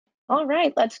All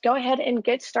right, let's go ahead and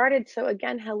get started. So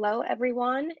again, hello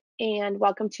everyone, and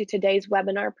welcome to today's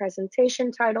webinar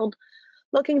presentation titled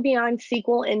Looking Beyond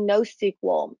SQL and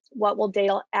NoSQL, What Will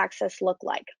Data Access Look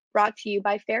Like? Brought to you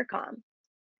by FairCom.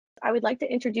 I would like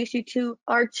to introduce you to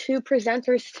our two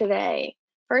presenters today.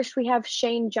 First, we have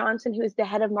Shane Johnson, who is the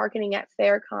head of marketing at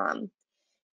FairCom.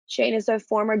 Shane is a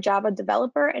former Java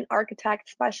developer and architect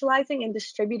specializing in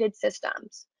distributed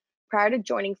systems. Prior to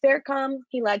joining FairCom,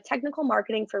 he led technical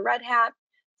marketing for Red Hat,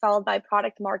 followed by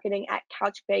product marketing at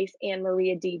Couchbase and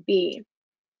MariaDB.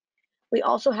 We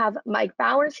also have Mike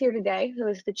Bowers here today, who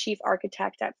is the chief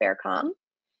architect at FairCom,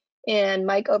 and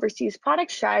Mike oversees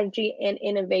product strategy and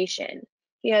innovation.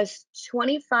 He has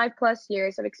 25 plus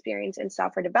years of experience in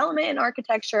software development and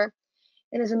architecture,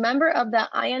 and is a member of the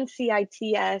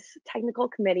INCITS Technical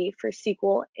Committee for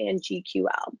SQL and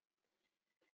GQL.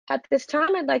 At this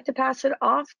time, I'd like to pass it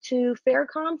off to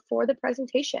FairCom for the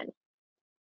presentation.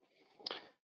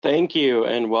 Thank you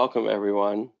and welcome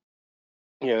everyone.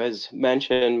 As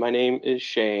mentioned, my name is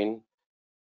Shane.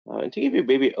 And to give you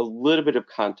maybe a little bit of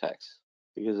context,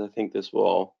 because I think this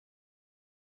will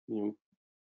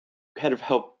kind of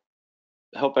help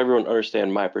everyone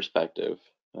understand my perspective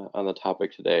on the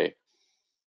topic today.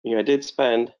 I did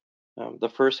spend the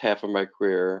first half of my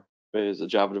career as a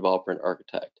Java developer and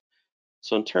architect.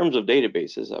 So in terms of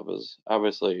databases, I was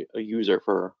obviously a user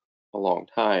for a long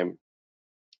time.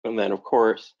 And then, of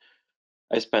course,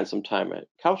 I spent some time at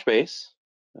Couchbase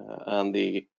on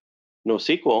the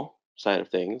NoSQL side of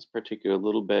things, particularly a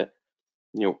little bit,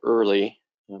 early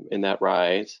in that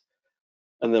rise.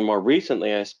 And then more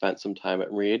recently, I spent some time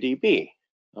at MariaDB,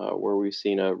 where we've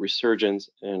seen a resurgence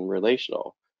in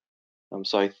relational.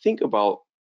 So I think about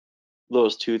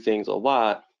those two things a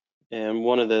lot. And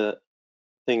one of the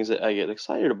things that I get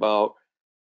excited about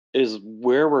is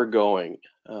where we're going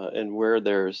and where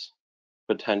there's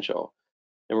potential.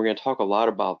 And we're going to talk a lot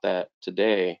about that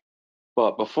today.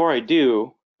 But before I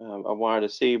do, I wanted to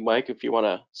see, Mike, if you want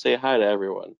to say hi to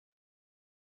everyone.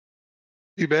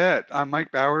 You bet. I'm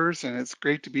Mike Bowers, and it's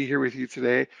great to be here with you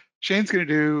today. Shane's going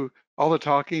to do all the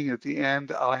talking. At the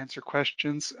end, I'll answer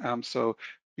questions. So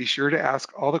be sure to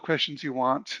ask all the questions you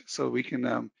want so we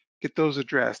can get those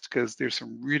addressed, because there's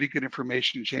some really good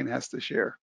information Shane has to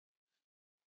share.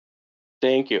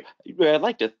 Thank you. I'd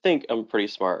like to think I'm pretty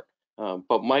smart,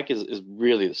 but Mike is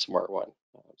really the smart one.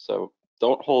 So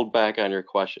don't hold back on your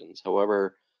questions.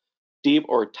 However deep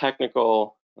or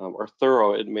technical or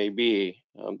thorough it may be,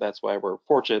 that's why we're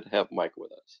fortunate to have Mike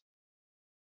with us.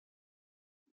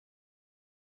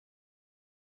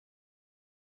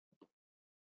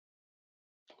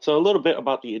 So a little bit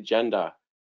about the agenda.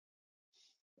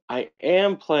 I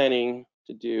am planning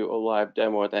to do a live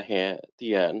demo at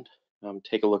the end,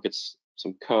 take a look at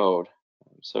some code.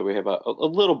 So we have a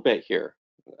little bit here,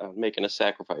 making a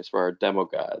sacrifice for our demo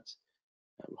gods.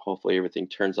 Hopefully everything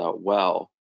turns out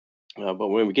well. But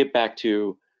when we get back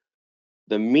to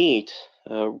the meat,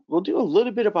 we'll do a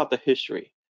little bit about the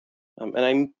history. And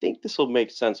I think this will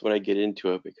make sense when I get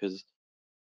into it, because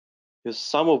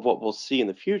some of what we'll see in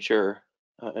the future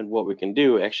and what we can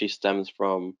do actually stems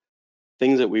from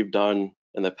things that we've done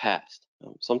in the past,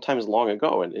 sometimes long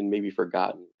ago and maybe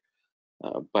forgotten.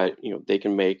 But they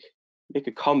can make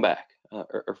a comeback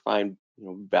or find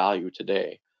value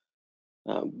today.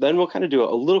 Then we'll kind of do a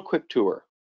little quick tour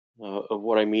of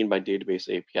what I mean by database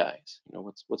APIs.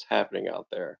 What's happening out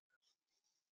there.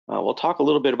 We'll talk a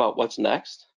little bit about what's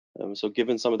next. So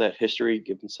given some of that history,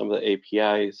 given some of the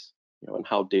APIs, and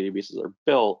how databases are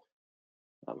built,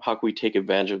 how can we take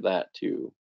advantage of that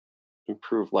to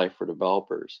improve life for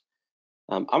developers?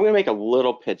 I'm going to make a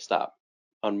little pit stop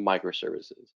on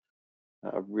microservices.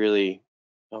 Really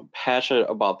passionate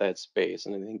about that space,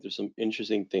 and I think there's some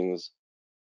interesting things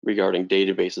regarding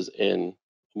databases in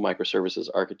microservices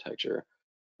architecture.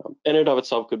 In and of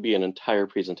itself could be an entire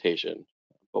presentation,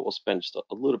 but we'll spend just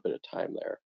a little bit of time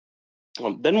there.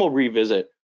 Then we'll revisit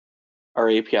our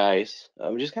APIs,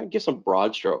 just kind of give some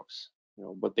broad strokes,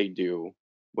 what they do,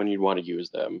 when you'd want to use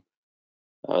them.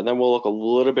 Then we'll look a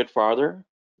little bit farther,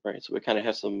 right? So we kind of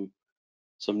have some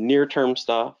near-term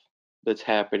stuff that's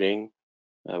happening.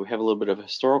 We have a little bit of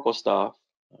historical stuff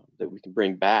that we can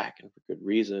bring back, and for good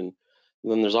reason.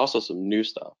 And then there's also some new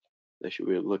stuff that you'll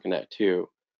be looking at too.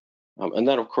 And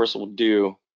then, of course, we'll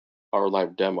do our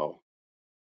live demo.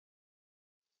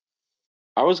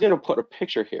 I was going to put a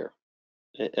picture here,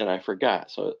 and I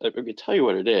forgot, so I can tell you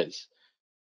what it is.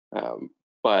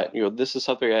 But this is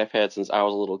something I've had since I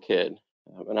was a little kid,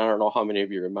 and I don't know how many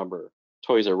of you remember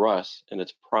Toys R Us in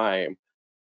its prime,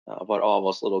 but all of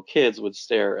us little kids would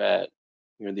stare at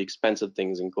the expensive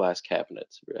things in glass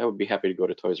cabinets. I would be happy to go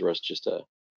to Toys R Us just to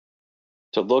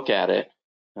to look at it,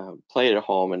 play it at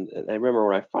home, and I remember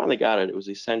when I finally got it, it was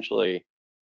essentially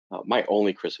my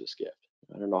only Christmas gift.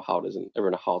 I don't know how it is in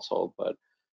every household, but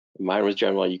mine was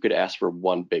generally you could ask for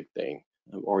one big thing,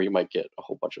 or you might get a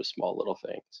whole bunch of small little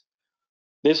things.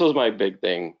 This was my big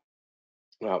thing.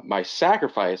 My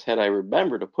sacrifice, had I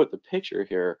remembered to put the picture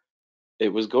here, it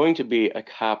was going to be a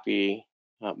copy,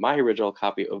 my original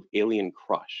copy of Alien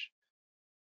Crush.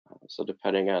 So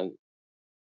depending on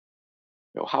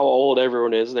how old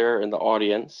everyone is there in the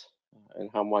audience and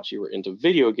how much you were into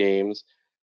video games,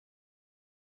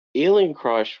 Alien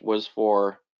Crush was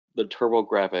for the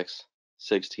TurboGrafx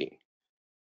 16,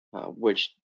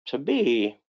 which to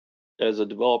me, as a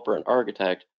developer and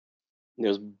architect,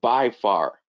 is by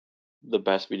far the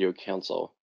best video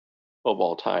console of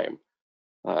all time.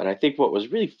 And I think what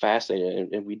was really fascinating,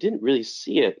 and we didn't really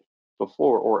see it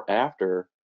before or after,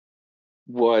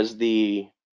 was the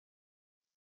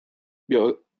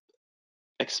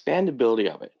expandability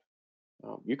of it.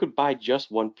 You could buy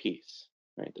just one piece,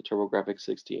 right? The TurboGrafx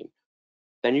 16.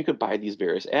 Then you could buy these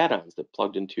various add-ons that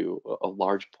plugged into a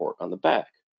large port on the back,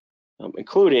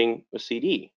 including a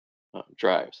CD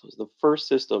drive. So it was the first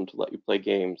system to let you play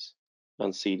games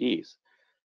on CDs,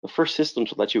 the first system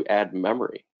to let you add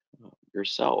memory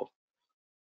yourself.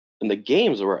 And the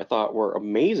games I thought were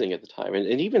amazing at the time, and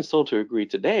even still to a degree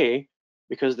today,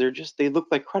 because they look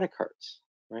like credit cards,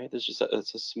 right? It's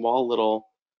a small little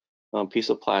piece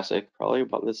of plastic, probably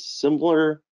about this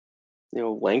similar,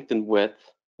 length and width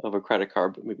of a credit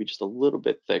card, but maybe just a little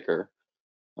bit thicker.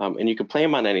 And you can play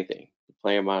them on anything. You can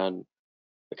play them on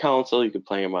the console, you could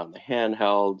play them on the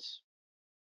handhelds.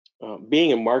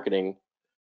 Being in marketing,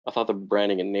 I thought the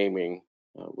branding and naming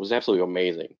was absolutely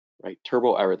amazing, right?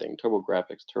 Turbo everything, Turbo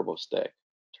Graphics, Turbo Stick,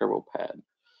 Turbo Pad,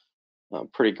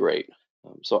 pretty great.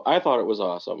 So I thought it was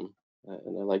awesome,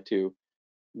 and I like to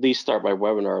at least start my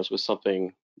webinars with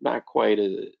something not quite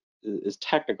as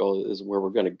technical as where we're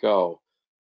going to go.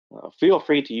 Feel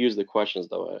free to use the questions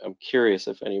though. I'm curious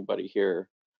if anybody here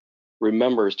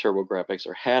remembers TurboGrafx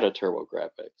or had a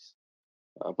TurboGrafx.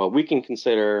 But we can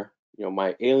consider,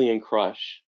 my Alien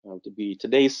Crush to be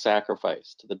today's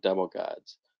sacrifice to the demo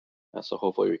gods. So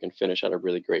hopefully we can finish on a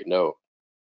really great note.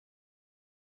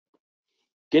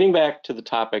 Getting back to the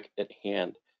topic at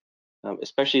hand,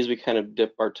 especially as we kind of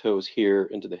dip our toes here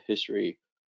into the history,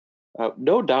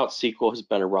 no doubt SQL has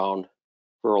been around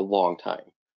for a long time.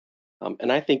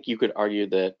 And I think you could argue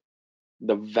that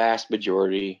the vast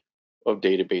majority of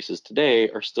databases today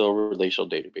are still relational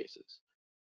databases.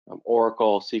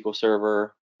 Oracle, SQL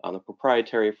Server on the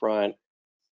proprietary front,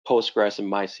 Postgres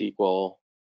and MySQL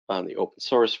on the open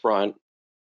source front.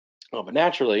 But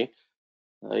naturally,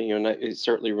 and I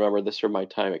certainly remember this from my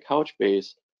time at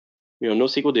Couchbase,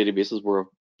 NoSQL databases were a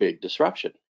big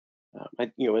disruption.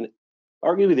 And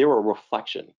arguably they were a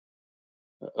reflection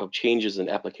of changes in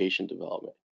application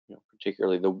development,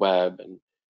 particularly the web and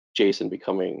JSON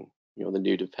becoming, the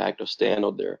new de facto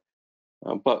standard there.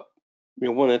 But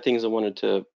one of the things I wanted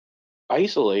to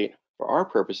isolate for our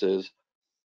purposes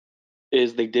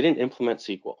is they didn't implement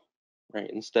SQL, right?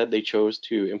 Instead, they chose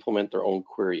to implement their own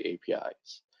query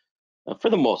APIs for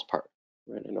the most part,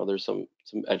 right? I know there's some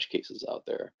edge cases out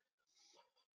there,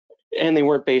 and they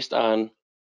weren't based on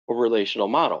a relational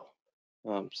model.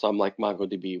 Some like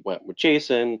MongoDB went with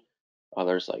JSON,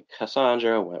 others like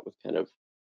Cassandra went with kind of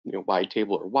wide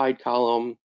table or wide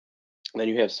column. And then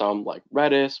you have some like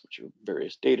Redis, which are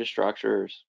various data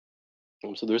structures.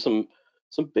 So there's some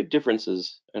big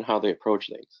differences in how they approach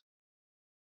things.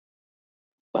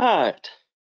 But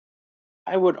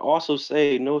I would also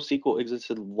say NoSQL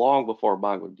existed long before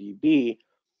MongoDB,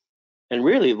 and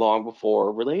really long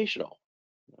before relational.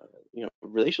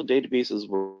 Relational databases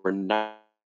were not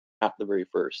the very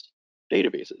first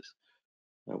databases.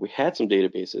 We had some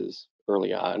databases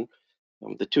early on.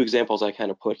 The two examples I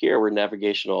kind of put here were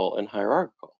navigational and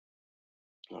hierarchical.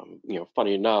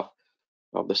 Funny enough,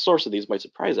 the source of these might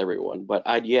surprise everyone, but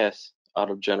IDS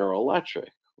out of General Electric,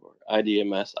 or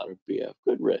IDMS out of BF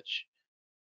Goodrich.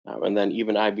 And then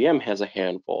even IBM has a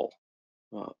handful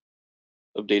of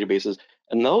databases,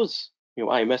 and those,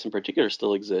 IMS in particular,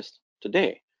 still exist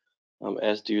today,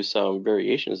 as do some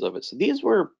variations of it. So these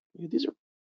are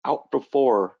out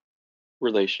before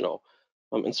relational,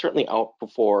 and certainly out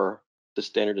before the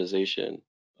standardization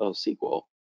of SQL.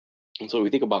 And so we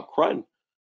think about CRUD,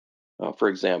 for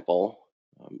example,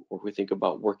 or we think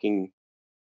about working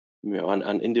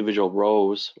on individual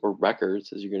rows or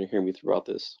records, as you're going to hear me throughout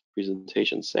this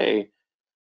presentation say,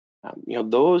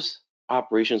 those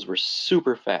operations were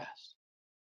super fast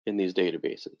in these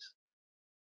databases.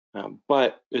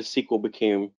 But as SQL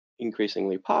became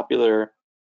increasingly popular,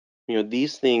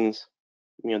 these things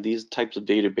these types of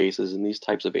databases and these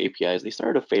types of APIs, they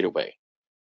started to fade away,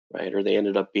 right? Or they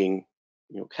ended up being,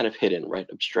 kind of hidden, right?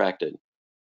 Abstracted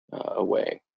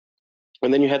away.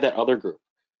 And then you had that other group,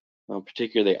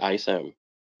 particularly ISAM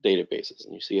databases.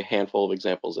 And you see a handful of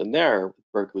examples in there,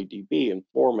 Berkeley DB and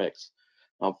Formix,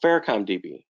 FairCom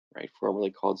DB, right?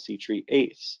 Formerly called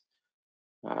C-Tree-ACE.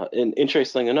 And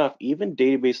interestingly enough, even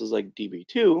databases like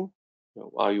DB2,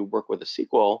 while you work with a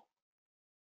SQL,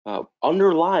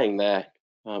 underlying that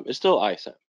is still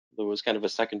ISAM. There was kind of a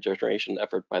second generation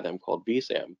effort by them called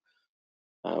VSAM.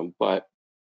 But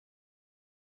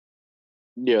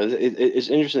it's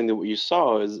interesting that what you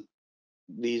saw is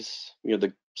these,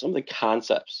 some of the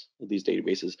concepts of these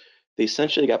databases, they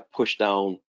essentially got pushed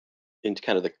down into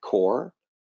kind of the core,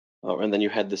 and then you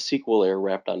had the SQL layer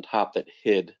wrapped on top that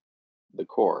hid the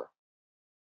core.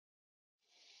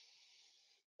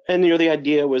 And the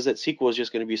idea was that SQL is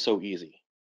just going to be so easy,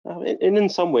 and in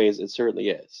some ways it certainly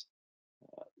is.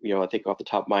 I think off the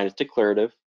top of mind, it's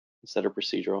declarative instead of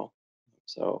procedural.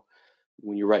 So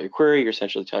when you write your query, you're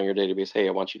essentially telling your database, hey,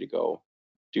 I want you to go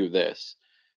do this.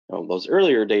 Those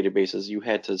earlier databases, you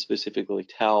had to specifically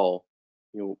tell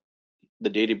the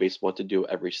database what to do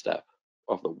every step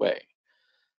of the way.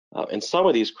 And some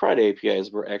of these CRUD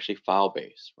APIs were actually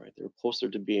file-based, right? They were closer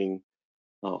to being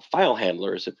file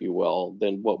handlers, if you will,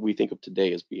 than what we think of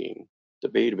today as being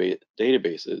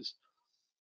databases.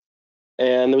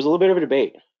 And there was a little bit of a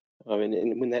debate.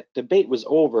 And when that debate was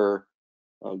over,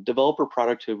 developer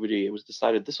productivity, it was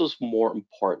decided this was more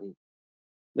important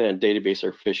than database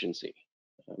efficiency.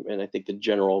 And I think the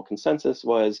general consensus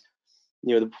was,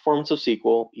 the performance of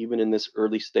SQL, even in this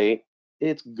early state,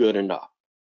 it's good enough.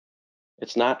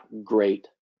 It's not great.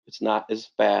 It's not as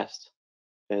fast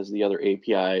as the other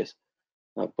APIs,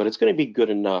 but it's going to be good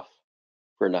enough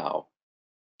for now.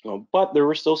 But there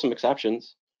were still some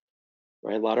exceptions,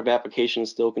 right? A lot of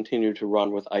applications still continue to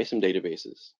run with ISAM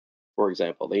databases, for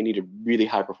example. They needed really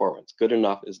high performance. Good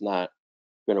enough is not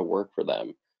going to work for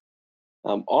them.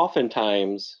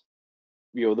 Oftentimes,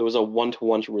 there was a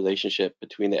one-to-one relationship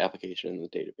between the application and the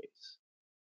database.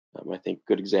 I think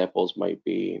good examples might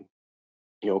be,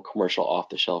 commercial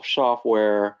off-the-shelf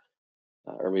software,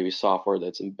 or maybe software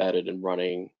that's embedded and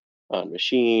running on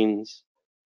machines.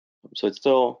 So it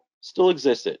still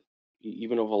existed,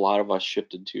 even if a lot of us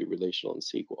shifted to relational and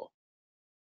SQL.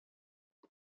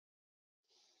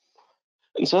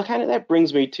 And so that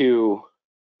brings me to,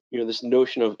 this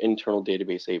notion of internal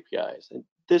database APIs. And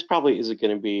this probably isn't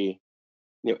going to be,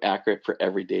 accurate for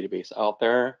every database out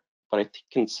there, but I think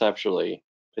conceptually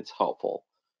it's helpful.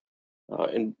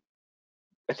 And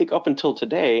I think up until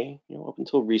today, up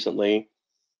until recently,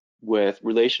 with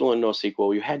relational and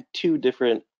NoSQL, you had two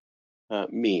different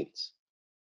means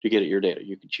to get at your data.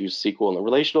 You could choose SQL in the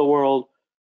relational world,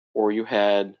 or you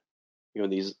had,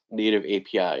 these native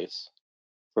APIs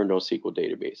for NoSQL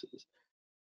databases.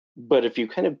 But if you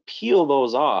kind of peel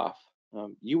those off,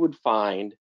 you would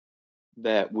find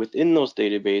that within those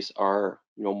databases are,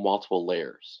 multiple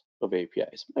layers of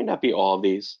APIs. It might not be all of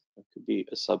these. It could be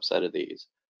a subset of these.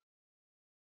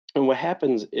 And what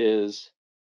happens is,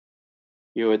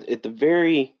 at the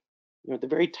very, at the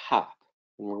very top,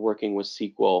 when we're working with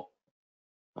SQL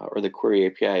or the query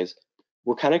APIs,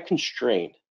 we're kind of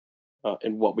constrained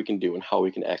in what we can do and how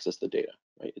we can access the data.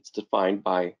 Right? It's defined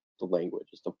by the language.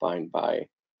 It's defined by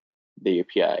the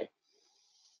API.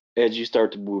 As you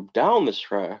start to move down this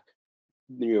track,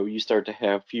 you start to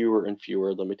have fewer and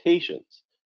fewer limitations.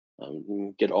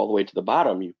 You get all the way to the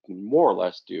bottom, you can more or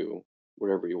less do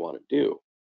whatever you want to do.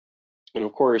 And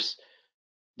of course,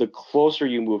 the closer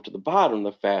you move to the bottom,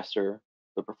 the faster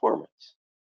the performance.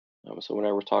 So when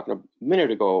I was talking a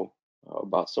minute ago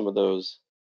about some of those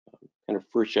kind of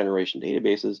first generation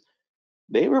databases,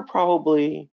 they were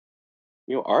probably,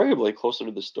 arguably closer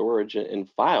to the storage and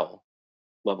file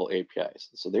level APIs.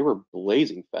 So they were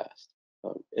blazing fast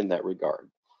in that regard.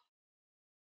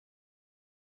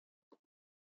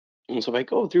 And so if I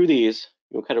go through these,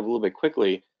 kind of a little bit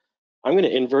quickly, I'm going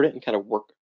to invert it and kind of work,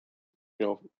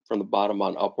 from the bottom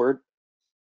on upward.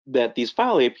 That these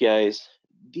file APIs,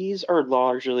 these are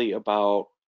largely about,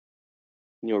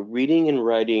 reading and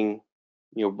writing,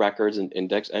 records and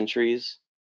index entries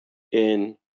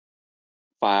in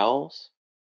files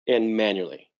and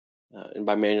manually. And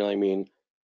by manually, I mean,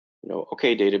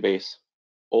 okay, database,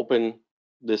 open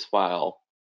this file,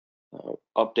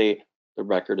 update the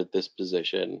record at this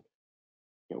position,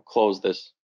 close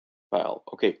this file.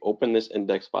 Okay, open this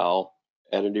index file,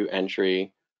 add a new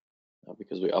entry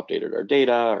because we updated our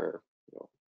data, or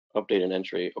update an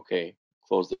entry. Okay,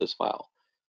 close this file.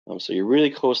 So you're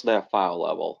really close to that file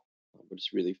level, but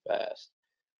it's really fast.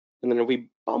 And then if we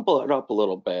bump it up a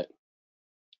little bit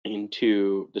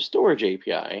into the storage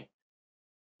API,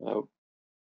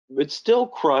 it's still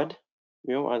CRUD,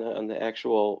 on the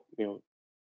actual,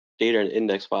 data and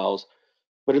index files,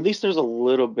 but at least there's a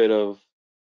little bit of,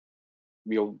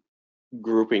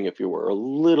 grouping, if you were, a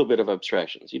little bit of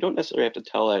abstractions. You don't necessarily have to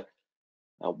tell it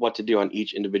what to do on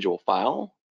each individual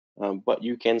file, but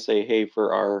you can say, hey,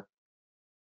 for our,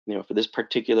 for this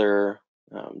particular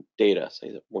data,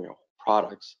 say the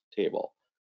products table,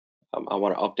 I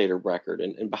want to update a record,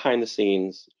 and behind the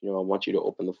scenes, I want you to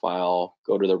open the file,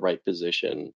 go to the right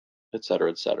position, et cetera,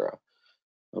 et cetera.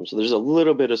 So there's a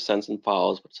little bit of sense in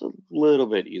files, but it's a little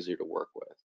bit easier to work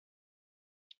with.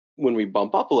 When we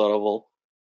bump up a level,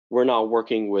 we're now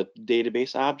working with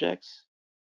database objects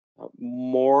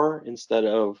more instead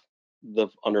of the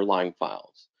underlying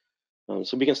files.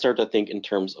 So we can start to think in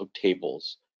terms of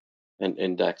tables and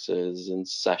indexes and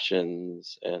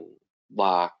sessions and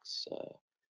locks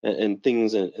and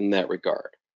things in that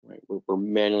regard. Right? We're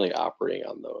manually operating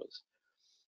on those.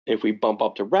 If we bump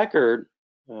up to record,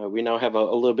 we now have a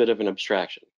little bit of an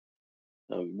abstraction.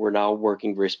 We're now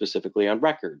working very specifically on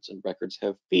records, and records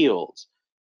have fields,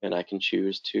 and I can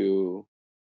choose to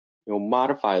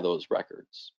modify those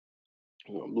records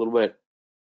a little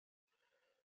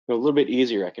bit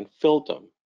easier. I can filter them.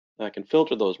 I can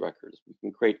filter those records. We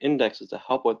can create indexes to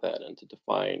help with that and to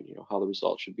define how the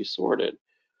results should be sorted.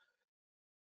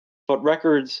 But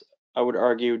records, I would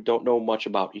argue, don't know much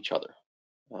about each other,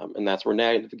 and that's where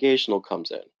navigational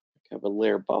comes in. Kind of a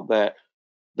layer above that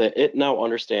it now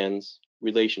understands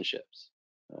relationships.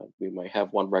 We might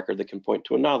have one record that can point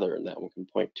to another, and that one can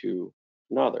point to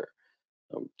another.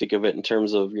 Think of it in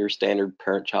terms of your standard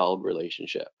parent-child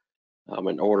relationship.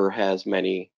 An order has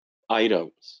many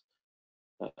items,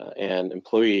 and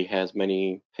employee has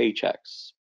many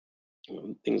paychecks,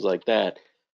 things like that.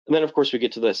 And then, of course, we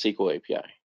get to the SQL API.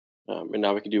 And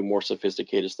now we can do more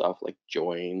sophisticated stuff like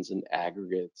joins and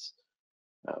aggregates,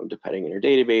 depending on your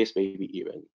database, maybe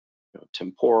even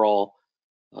temporal.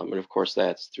 And of course,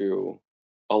 that's through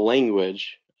a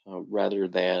language rather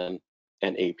than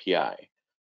an API.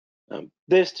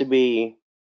 This, to me,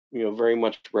 very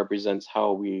much represents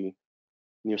how we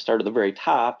start at the very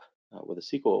top with a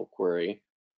SQL query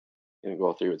and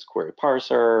go through its query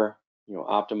parser,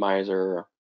 optimizer,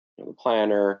 the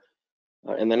planner,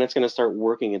 and then it's going to start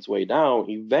working its way down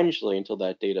eventually until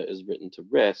that data is written to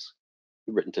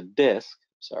disk,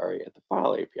 at the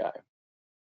file API.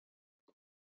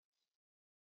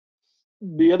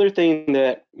 The other thing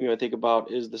that I think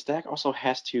about is the stack also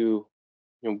has to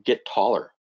get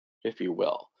taller, if you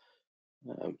will.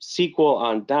 SQL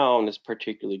on down is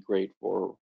particularly great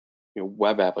for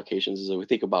web applications as we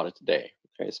think about it today,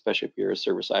 right? Especially if you're a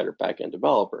server-side or back-end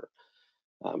developer.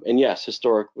 And yes,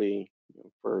 historically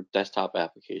for desktop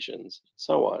applications and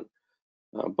so on.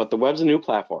 But the web's a new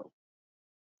platform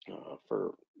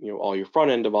for all your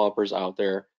front-end developers out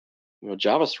there.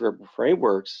 JavaScript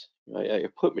frameworks, I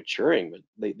put maturing,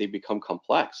 but they become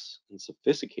complex and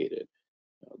sophisticated.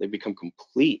 They become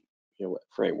complete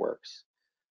frameworks.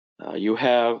 You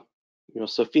have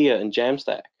Sophia and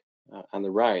Jamstack on the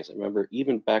rise. I remember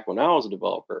even back when I was a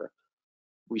developer,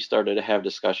 we started to have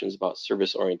discussions about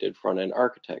service-oriented front-end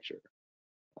architecture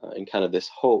and kind of this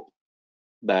hope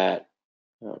that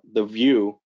the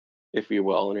view, if you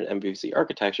will, in an MVC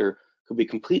architecture could be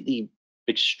completely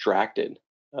extracted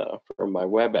from my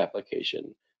web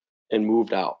application and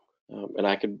moved out. And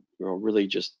I could really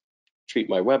just treat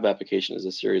my web application as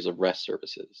a series of REST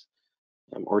services.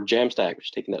 Or Jamstack, which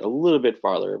is taking that a little bit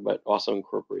farther, but also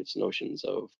incorporates notions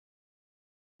of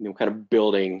kind of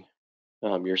building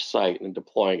your site and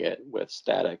deploying it with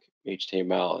static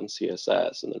HTML and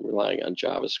CSS, and then relying on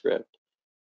JavaScript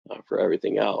for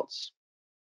everything else.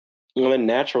 And then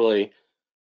naturally,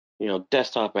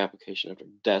 desktop application after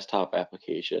desktop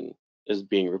application is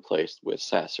being replaced with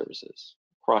SaaS services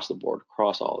across the board,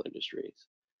 across all industries.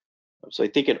 So I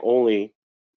think it only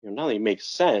not only makes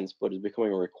sense, but is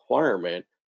becoming a requirement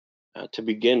to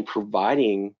begin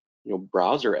providing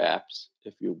browser apps,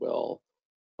 if you will,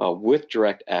 with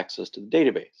direct access to the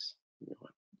database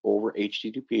over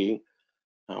HTTP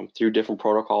through different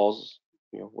protocols,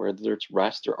 whether it's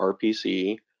REST or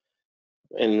RPC.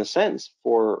 And in a sense,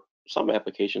 for some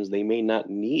applications, they may not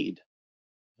need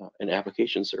an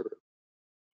application server.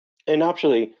 And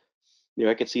actually,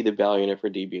 I could see the value in it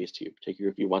for DBAs too,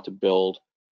 particularly if you want to build,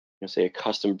 say, a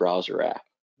custom browser app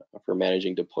for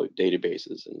managing deployed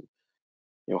databases and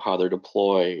how they're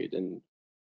deployed and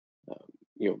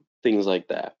things like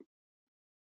that.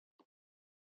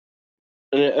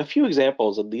 And a few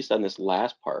examples, at least on this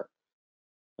last part,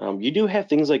 you do have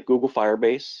things like Google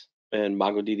Firebase and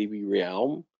MongoDB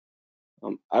realm,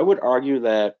 I would argue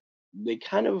that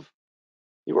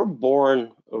they were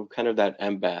born of kind of that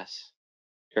MBAS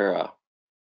era.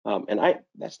 And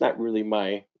that's not really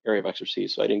my area of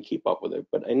expertise, so I didn't keep up with it.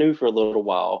 But I knew for a little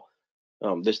while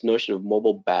this notion of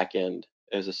mobile backend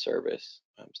as a service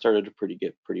started to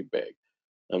get pretty big.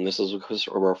 This is because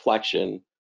a reflection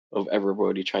of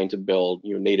everybody trying to build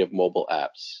native mobile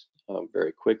apps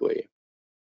very quickly.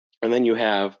 And then you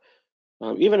have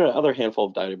even another handful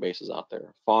of databases out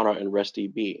there, Fauna and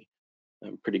RESTDB,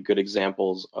 pretty good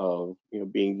examples of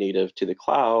being native to the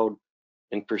cloud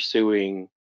and pursuing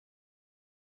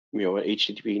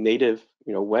HTTP native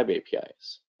web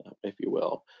APIs, if you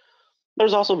will.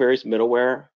 There's also various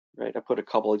middleware, right? I put a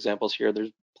couple examples here.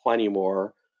 There's plenty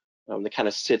more that kind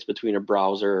of sits between a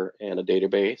browser and a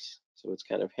database. So it's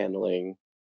kind of handling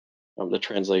the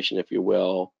translation, if you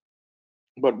will.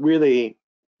 But really,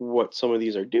 what some of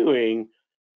these are doing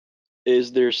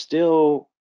is they're still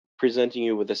presenting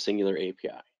you with a singular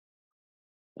API,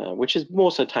 which is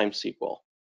most of the time SQL,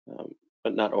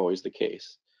 but not always the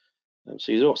case.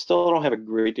 So you still don't have a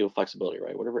great deal of flexibility,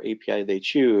 right? Whatever API they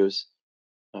choose,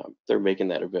 they're making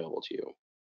that available to you.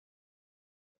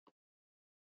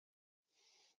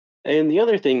 And the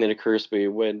other thing that occurs to me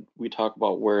when we talk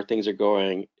about where things are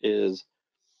going is,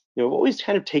 I've always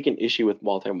kind of taken issue with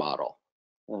multi-model.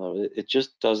 It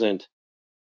just doesn't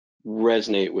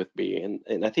resonate with me,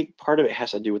 and I think part of it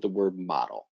has to do with the word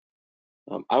model.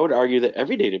 I would argue that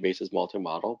every database is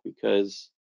multi-model because,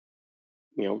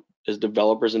 as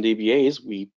developers and DBAs,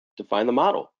 we define the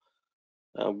model.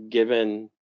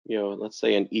 Given, let's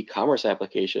say an e-commerce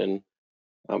application,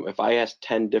 if I ask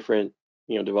 10 different,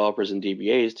 developers and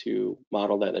DBAs to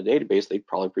model that in a database, they'd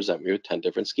probably present me with 10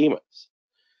 different schemas.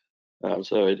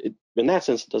 So in that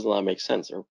sense, it doesn't really make sense.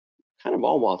 They're kind of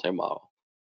all multi-model.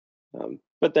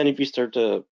 But then if you start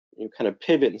to kind of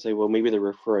pivot and say, well, maybe they're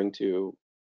referring to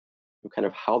kind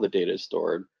of how the data is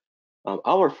stored,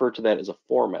 I'll refer to that as a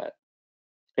format.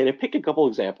 And I picked a couple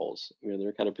examples.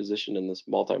 They're kind of positioned in this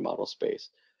multi-model space.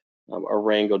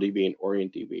 ArangoDB and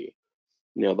OrientDB.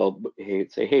 They'll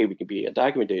say, hey, we can be a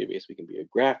document database, we can be a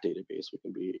graph database, we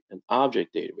can be an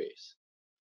object database.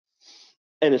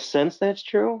 In a sense, that's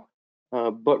true,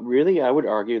 but really, I would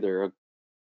argue they're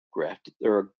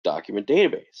a document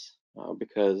database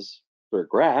because for a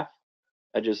graph,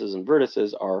 edges and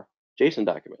vertices are JSON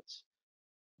documents,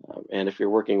 and if you're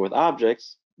working with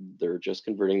objects, they're just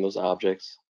converting those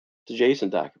objects to JSON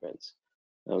documents.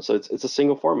 So it's a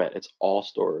single format. It's all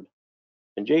stored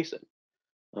in JSON.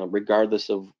 Regardless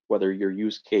of whether your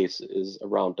use case is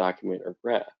around document or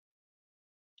graph.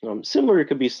 Similar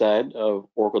could be said of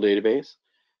Oracle database,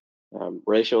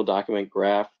 relational, document,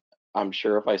 graph. I'm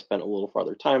sure if I spent a little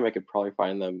farther time, I could probably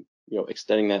find them,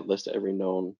 extending that list to every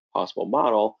known possible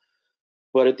model.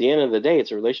 But at the end of the day,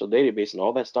 it's a relational database, and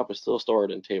all that stuff is still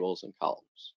stored in tables and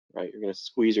columns, right? You're going to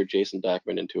squeeze your JSON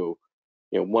document into,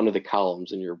 one of the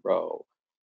columns in your row,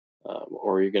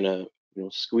 or you're going to,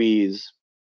 squeeze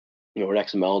an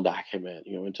XML document,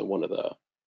 into one of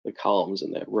the columns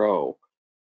in that row.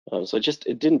 So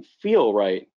it didn't feel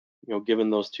right, given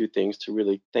those two things, to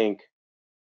really think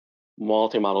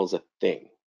multi-model is a thing,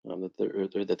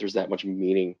 that there's that much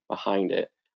meaning behind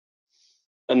it.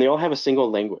 And they all have a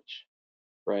single language,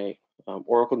 right?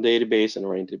 Oracle database and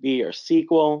OrientDB are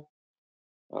SQL,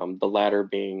 the latter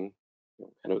being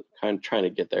kind of trying to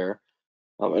get there.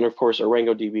 And of course,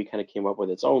 ArangoDB kind of came up with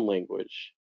its own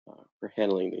language for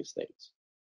handling these things.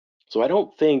 So I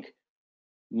don't think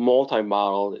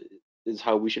multi-model is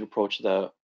how we should approach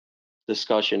the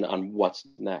discussion on what's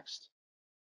next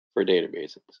for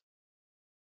databases.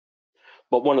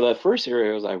 But one of the first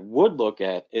areas I would look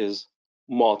at is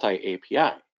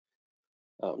multi-API,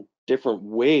 different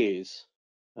ways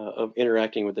of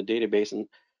interacting with the database. And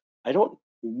I don't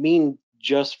mean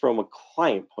just from a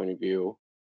client point of view,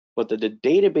 but that the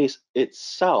database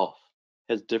itself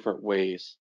has different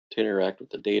ways to interact with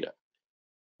the data.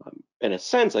 In a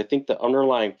sense, I think the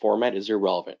underlying format is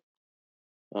irrelevant.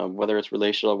 Whether it's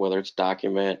relational, whether it's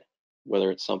document,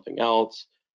 whether it's something else.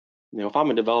 If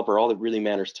I'm a developer, all that really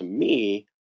matters to me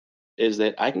is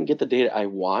that I can get the data I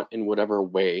want in whatever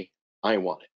way I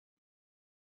want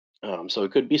it. So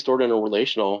it could be stored in a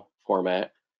relational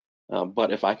format,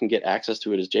 but if I can get access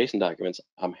to it as JSON documents,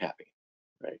 I'm happy,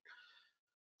 right?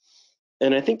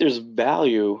 And I think there's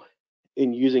value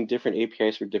in using different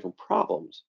APIs for different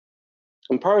problems.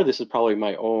 And part of this is probably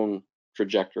my own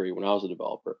trajectory when I was a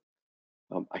developer.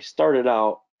 I started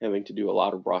out having to do a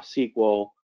lot of raw SQL.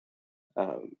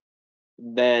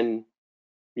 Then,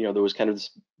 there was kind of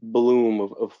this bloom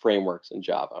of frameworks in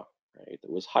Java, right?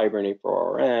 There was Hibernate for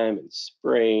ORM and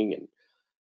Spring and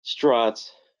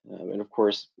struts. And of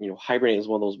course, Hibernate is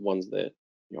one of those ones that,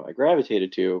 I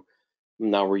gravitated to.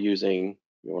 Now we're using,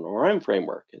 an ORM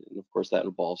framework. And of course that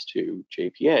evolves to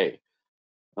JPA.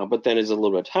 But then as a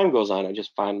little bit of time goes on, I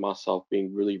just find myself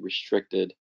being really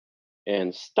restricted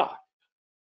and stuck.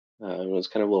 It was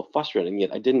kind of a little frustrating,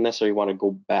 yet I didn't necessarily want to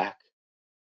go back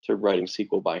to writing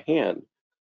SQL by hand.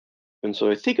 And so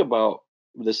I think about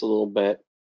this a little bit,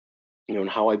 and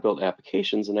how I build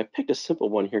applications, and I picked a simple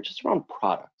one here just around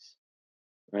products,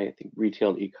 right? I think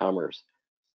retail and e-commerce.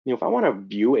 If I want to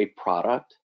view a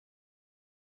product,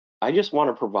 I just want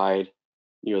to provide,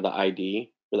 the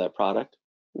ID for that product,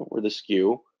 or the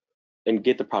SKU, and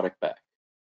get the product back.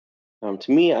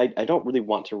 To me, I don't really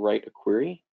want to write a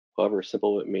query, however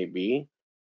simple it may be.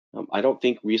 I don't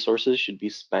think resources should be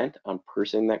spent on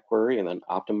parsing that query and then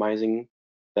optimizing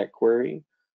that query.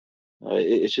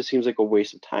 It just seems like a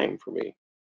waste of time for me.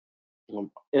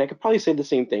 And I could probably say the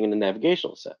same thing in a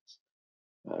navigational sense.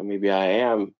 Maybe I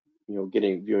am,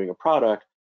 viewing a product,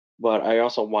 but I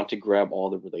also want to grab all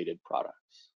the related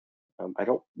products. I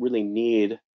don't really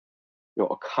need,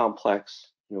 a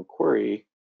complex, query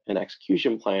and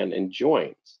execution plan and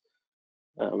joins.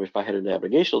 If I had a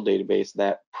navigational database,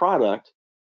 that product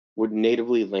would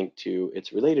natively link to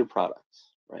its related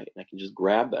products, right? And I can just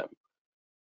grab them.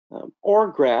 Or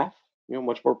graph,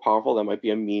 much more powerful. That might be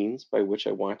a means by which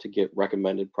I want to get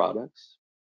recommended products.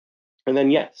 And then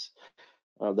yes,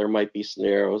 there might be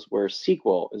scenarios where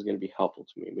SQL is going to be helpful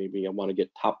to me. Maybe I want to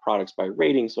get top products by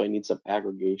rating, so I need some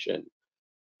aggregation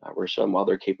or some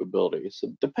other capabilities.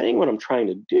 So depending what I'm trying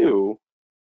to do,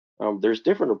 there's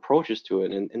different approaches to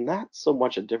it, and not so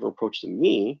much a different approach to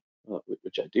me,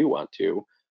 which I do want to,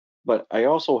 but I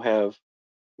also have,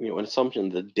 an assumption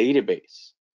the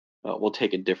database will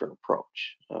take a different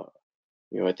approach.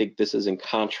 I think this is in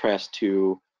contrast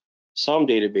to some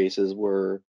databases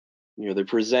where, they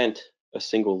present a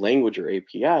single language or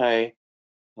API,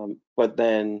 but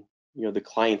then, the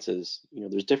clients is,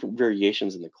 there's different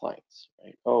variations in the clients,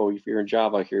 right? Oh, if you're in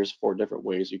Java, here's 4 different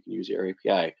ways you can use your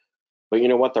API. But you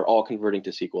know what? They're all converting to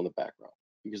SQL in the background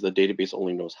because the database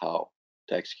only knows how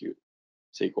to execute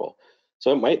SQL.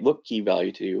 So it might look key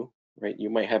value to you, right? You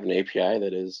might have an API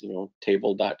that is,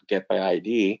 table.get by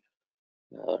ID,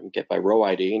 get by row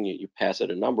ID, and you pass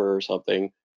it a number or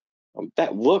something.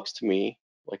 That looks to me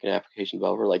like an application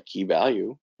developer, like key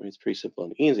value. I mean, it's pretty simple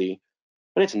and easy,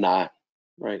 but it's not,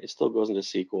 right? It still goes into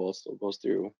SQL, it still goes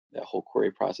through that whole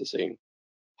query processing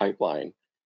pipeline.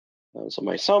 So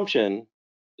my assumption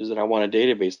is that I want a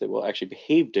database that will actually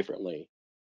behave differently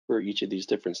for each of these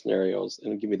different scenarios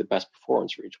and give me the best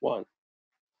performance for each one.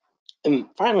 And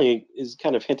finally, is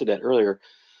kind of hinted at earlier,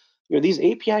 these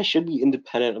APIs should be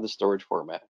independent of the storage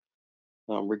format,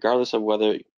 regardless of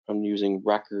whether I'm using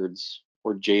records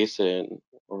or JSON,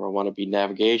 or I want to be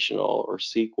navigational or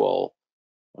SQL.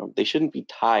 They shouldn't be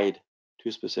tied to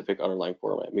a specific underlying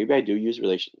format. Maybe I do use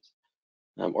relations,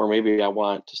 or maybe I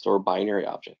want to store binary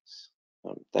objects.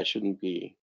 That shouldn't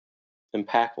be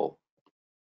impactful.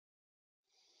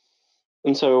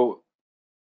 And so,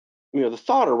 the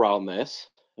thought around this,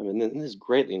 I mean, this is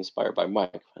greatly inspired by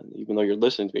Mike. And even though you're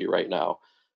listening to me right now,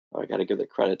 I got to give the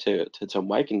credit to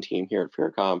Mike and team here at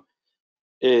FairCom,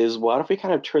 is what if we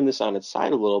kind of turn this on its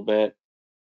side a little bit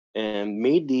and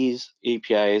made these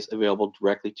APIs available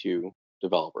directly to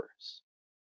developers?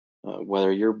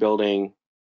 Whether you're building,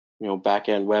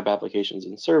 back-end web applications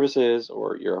and services,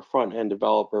 or you're a front-end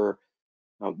developer,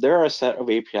 there are a set of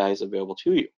APIs available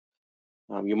to you.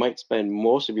 You might spend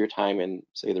most of your time in,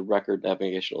 say, the record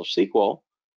navigational SQL,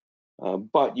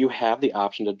 but you have the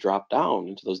option to drop down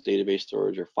into those database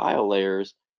storage or file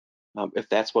layers if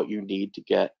that's what you need to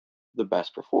get the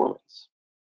best performance.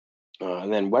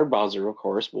 And then web browser, of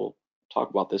course, we'll talk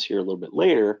about this here a little bit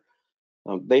later.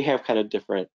 They have kind of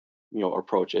different,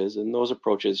 approaches, and those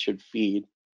approaches should feed,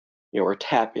 or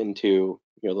tap into,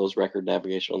 those record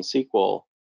navigational and SQL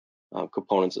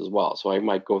components as well. So I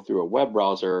might go through a web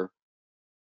browser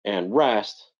and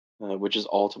REST, which is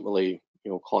ultimately,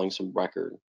 calling some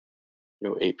record,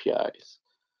 APIs.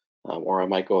 Or I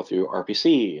might go through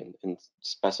RPC and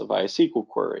specify a SQL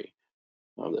query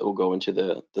that will go into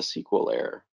the SQL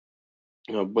layer.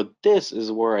 But this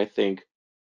is where I think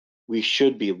we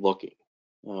should be looking,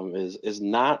 is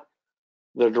not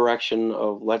the direction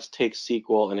of let's take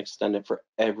SQL and extend it for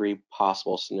every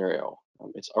possible scenario.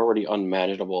 It's already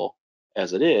unmanageable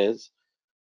as it is,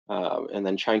 and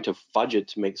then trying to fudge it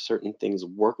to make certain things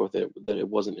work with it that it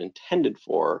wasn't intended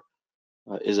for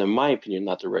is, in my opinion,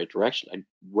 not the right direction. I'd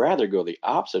rather go the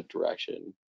opposite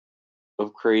direction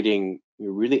of creating,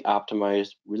 really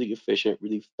optimized, really efficient,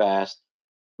 really fast,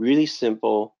 really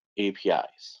simple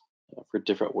APIs for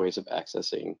different ways of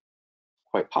accessing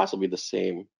quite possibly the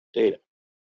same data.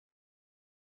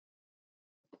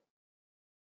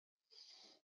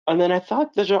 And then I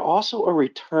thought there's also a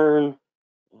return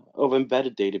of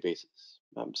embedded databases.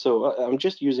 So I'm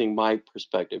just using my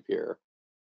perspective here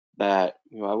that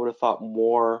I would have thought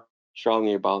more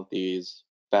strongly about these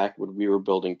back when we were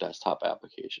building desktop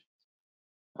applications,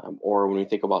 or when we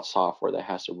think about software that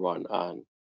has to run on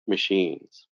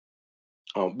machines.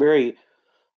 Very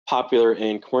popular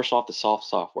in commercial off-the-shelf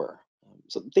software.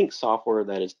 So think software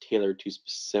that is tailored to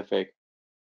specific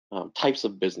types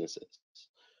of businesses,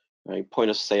 right? Point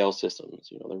of sale systems,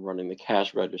 they're running the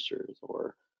cash registers,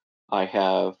 or I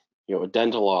have, a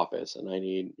dental office and I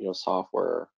need,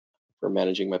 software for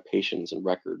managing my patients and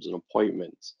records and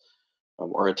appointments,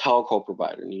 or a telco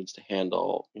provider needs to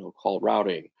handle, call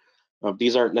routing.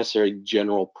 These aren't necessarily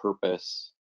general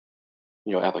purpose,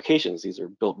 applications. These are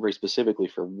built very specifically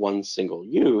for one single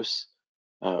use,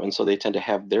 and so they tend to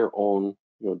have their own,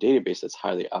 database that's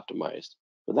highly optimized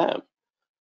for them.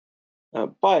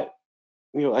 But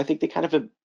I think they kind of,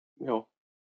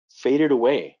 faded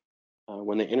away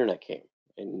when the internet came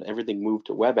and everything moved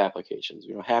to web applications.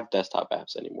 We don't have desktop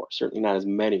apps anymore, certainly not as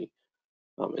many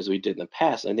as we did in the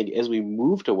past. And I think as we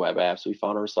moved to web apps, we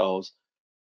found ourselves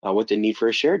with the need for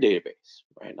a shared database.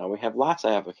 Right now we have lots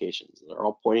of applications and they're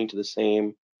all pointing to the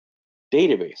same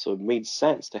database. So it made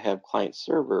sense to have client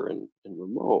server and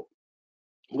remote.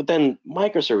 But then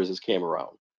microservices came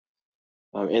around.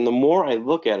 And the more I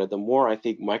look at it, the more I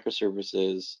think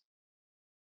microservices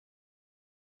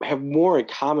have more in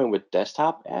common with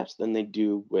desktop apps than they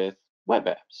do with web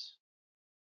apps.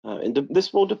 And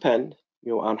this will depend,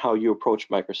 on how you approach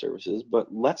microservices,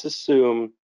 but let's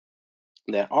assume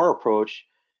that our approach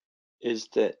is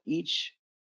that each,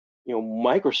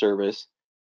 microservice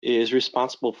is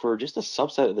responsible for just a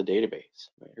subset of the database.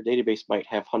 Right? Our database might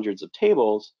have hundreds of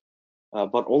tables,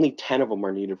 but only 10 of them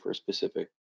are needed for a specific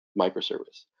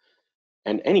microservice.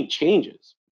 And any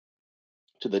changes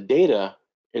to the data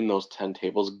in those 10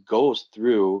 tables goes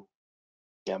through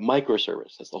that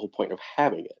microservice. That's the whole point of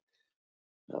having it.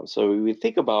 So we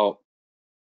think about,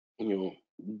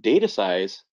 data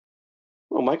size.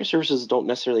 Well, microservices don't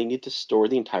necessarily need to store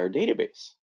the entire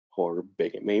database, however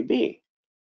big it may be.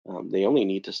 They only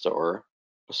need to store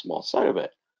a small set of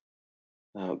it.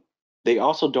 They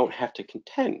also don't have to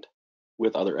contend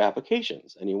with other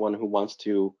applications. Anyone who wants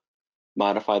to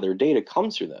modify their data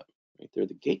comes through them. Right? They're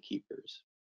the gatekeepers.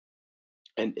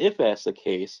 And if that's the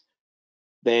case,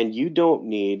 then you don't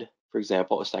need, for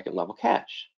example, a second level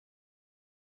cache,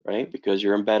 right? Because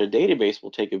your embedded database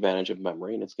will take advantage of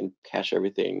memory and it's going to cache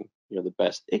everything, the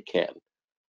best it can.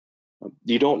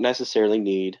 You don't necessarily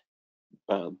need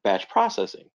batch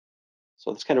processing.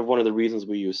 So that's kind of one of the reasons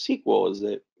we use SQL is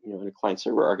that, in a client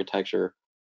server architecture,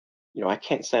 I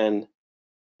can't send,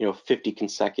 50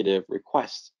 consecutive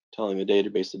requests telling the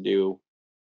database to do,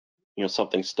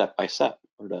 something step by step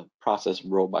or to process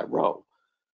row by row.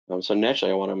 So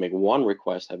naturally, I want to make one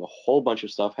request, have a whole bunch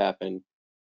of stuff happen,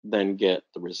 then get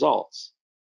the results.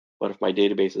 But if my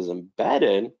database is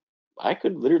embedded, I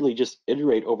could literally just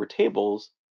iterate over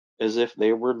tables as if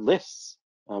they were lists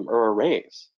or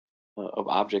arrays of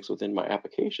objects within my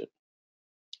application.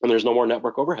 And there's no more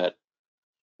network overhead,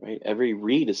 right? Every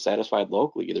read is satisfied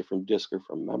locally, either from disk or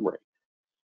from memory.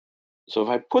 So if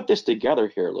I put this together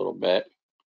here a little bit,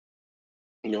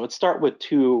 let's start with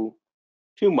two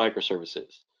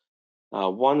microservices.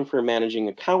 One for managing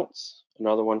accounts,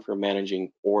 another one for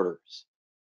managing orders.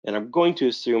 And I'm going to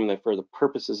assume that for the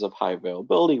purposes of high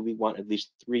availability, we want at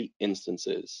least 3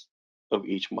 instances of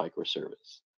each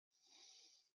microservice.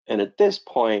 And at this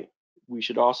point, we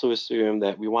should also assume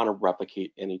that we want to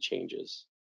replicate any changes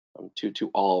to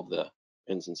all of the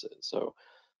instances. So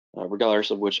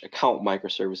regardless of which account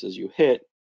microservices you hit,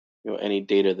 any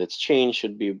data that's changed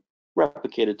should be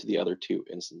replicated to the other 2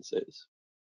 instances.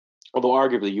 Although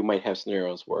arguably you might have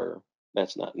scenarios where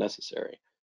that's not necessary.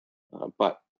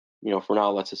 But for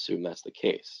now, let's assume that's the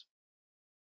case.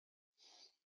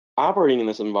 Operating in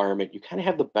this environment, you kind of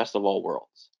have the best of all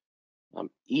worlds.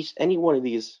 Any one of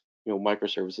these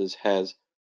microservices has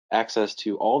access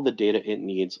to all the data it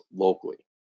needs locally,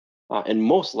 and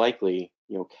most likely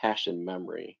cached in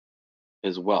memory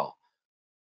as well.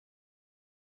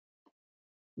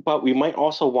 But we might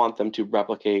also want them to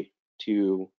replicate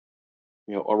to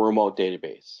a remote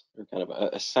database or kind of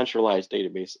a centralized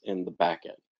database in the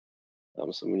backend.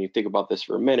 So when you think about this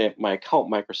for a minute, my account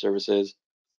microservices,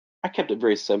 I kept it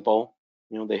very simple.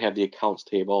 They have the accounts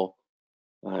table,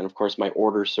 and of course my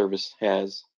order service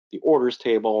has the orders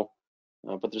table,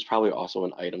 but there's probably also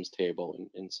an items table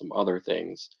and some other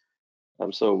things.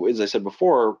 So as I said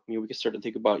before, we can start to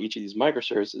think about each of these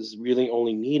microservices really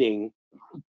only needing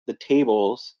the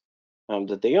tables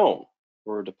that they own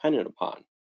or are dependent upon,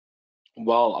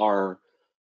 while our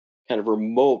kind of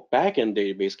remote backend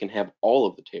database can have all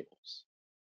of the tables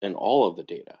and all of the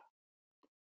data.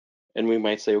 And we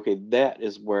might say, okay, that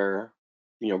is where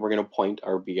we're going to point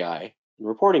our BI and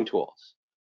reporting tools,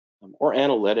 or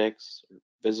analytics, or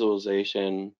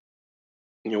visualization,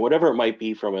 whatever it might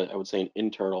be from I would say an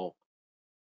internal,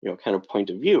 kind of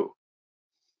point of view.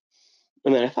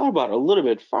 And then I thought about it a little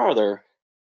bit farther,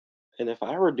 and if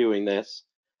I were doing this,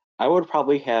 I would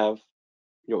probably have,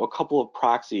 a couple of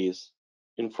proxies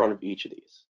in front of each of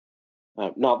these.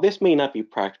 Now, this may not be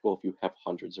practical if you have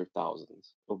hundreds or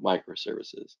thousands of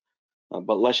microservices,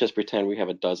 but let's just pretend we have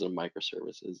a dozen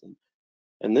microservices. And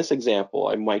in this example,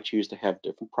 I might choose to have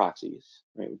different proxies,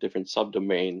 right, with different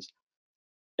subdomains.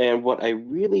 And what I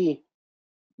really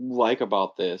like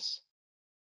about this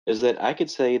is that I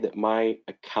could say that my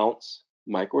accounts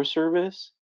microservice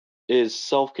is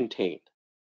self-contained,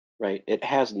 right? It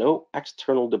has no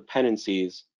external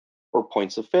dependencies or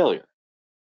points of failure.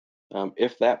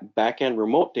 If that backend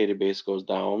remote database goes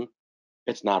down,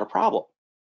 it's not a problem,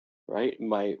 right?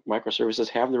 My microservices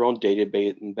have their own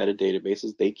database, embedded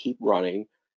databases. They keep running.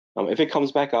 If it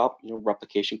comes back up,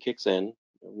 replication kicks in.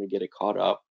 We get it caught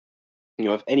up.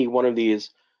 If any one of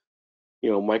these,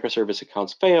 microservice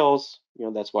accounts fails,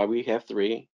 that's why we have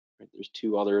 3. Right? There's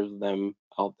 2 other of them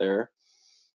out there,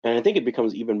 and I think it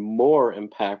becomes even more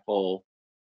impactful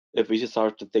if we just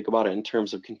start to think about it in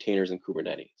terms of containers and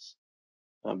Kubernetes.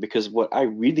 Because what I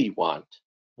really want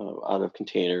out of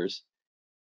containers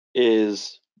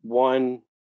is one,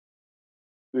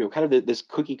 kind of this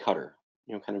cookie cutter,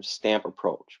 kind of stamp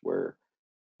approach where,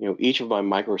 each of my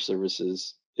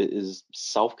microservices is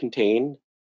self-contained,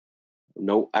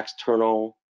 no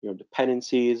external,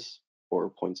 dependencies or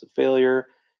points of failure,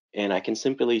 and I can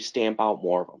simply stamp out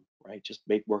more of them, right? Just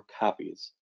make more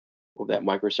copies of that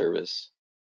microservice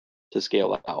to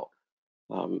scale out.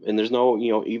 And there's no,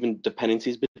 even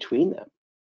dependencies between them,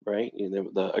 right?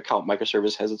 The account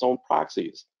microservice has its own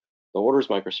proxies. The orders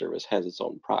microservice has its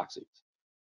own proxies.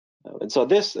 And so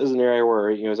this is an area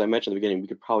where, as I mentioned at the beginning, we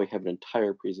could probably have an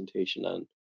entire presentation on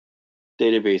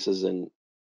databases and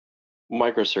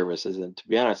microservices. And to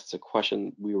be honest, it's a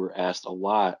question we were asked a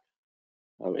lot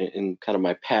in kind of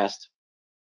my past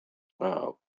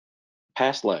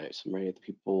lives, right? The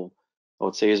people, I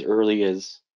would say as early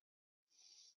as,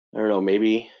 I don't know,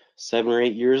 maybe 7 or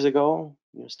 8 years ago,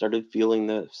 started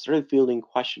fielding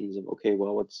questions of, okay,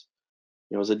 well, what's,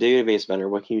 as a database vendor,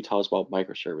 what can you tell us about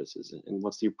microservices, and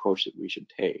what's the approach that we should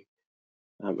take?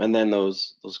 And then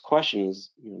those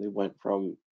questions, they went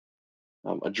from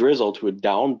a drizzle to a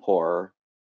downpour,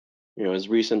 as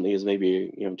recently as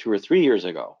maybe 2 or 3 years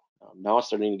ago. Now it's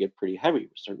starting to get pretty heavy.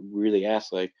 We're starting to really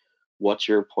ask, like, what's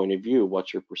your point of view?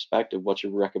 What's your perspective? What's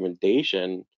your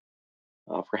recommendation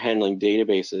for handling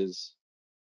databases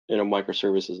in a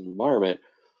microservices environment?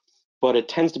 But it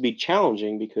tends to be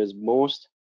challenging because most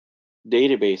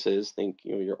databases, think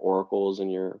your Oracles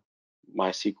and your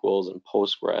MySQLs and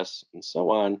Postgres and so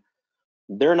on,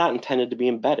 they're not intended to be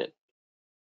embedded.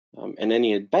 And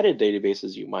any embedded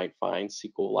databases you might find,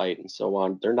 SQLite and so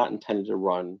on, they're not intended to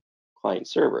run client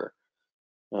server.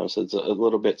 So it's a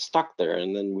little bit stuck there,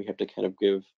 and then we have to kind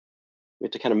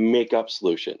of make up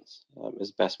solutions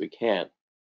as best we can.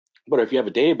 But if you have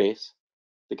a database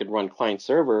that can run client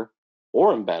server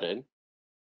or embedded,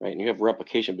 right, and you have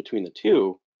replication between the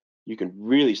two, you can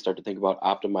really start to think about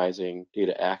optimizing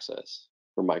data access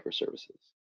for microservices.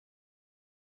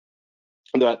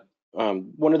 And that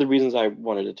one of the reasons I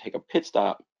wanted to take a pit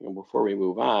stop before we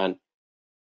move on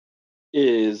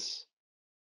is,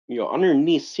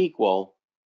 underneath SQL,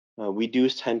 we do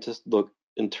tend to look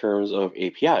in terms of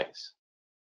APIs.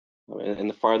 And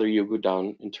the farther you go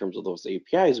down in terms of those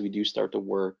APIs, we do start to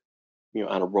work,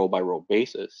 on a row by row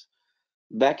basis.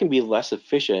 That can be less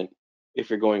efficient if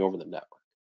you're going over the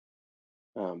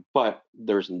network. But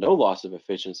there's no loss of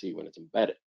efficiency when it's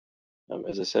embedded.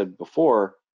 As I said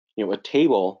before, a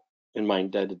table in my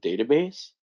embedded database,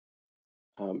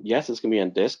 yes, it's going to be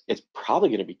on disk. It's probably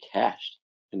going to be cached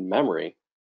in memory.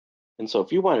 And so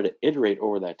if you wanted to iterate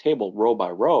over that table row by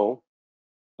row,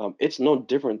 it's no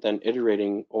different than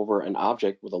iterating over an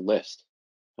object with a list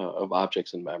of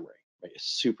objects in memory. Right?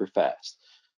 It's super fast.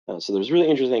 So there's really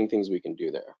interesting things we can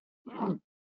do there.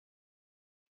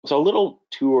 So a little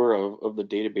tour of the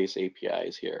database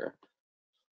APIs here.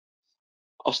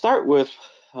 I'll start with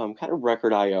kind of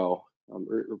record IO,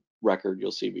 or record,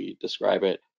 you'll see me describe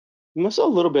it. It's a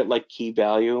little bit like key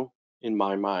value. in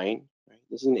my mind. Right?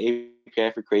 This is an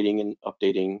API for creating and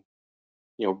updating,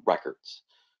 records.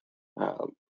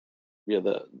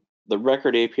 The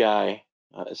record API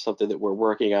is something that we're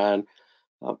working on.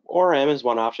 ORM is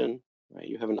one option. Right?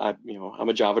 You have I'm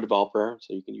a Java developer,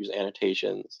 so you can use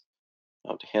annotations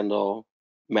to handle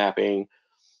mapping,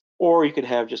 or you could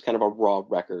have just kind of a raw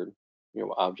record,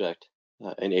 object,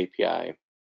 an API.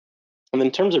 And then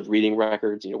in terms of reading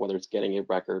records, whether it's getting a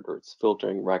record or it's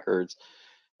filtering records,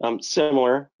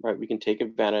 similar, right? We can take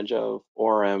advantage of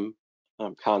ORM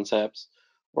concepts,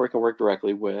 or we can work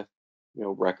directly with,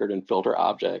 record and filter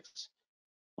objects.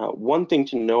 One thing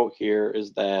to note here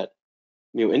is that,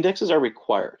 indexes are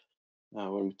required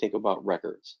when we think about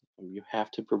records. You have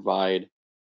to provide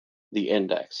the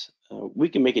index. We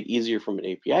can make it easier from an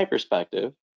API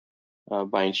perspective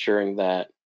by ensuring that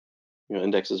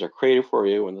indexes are created for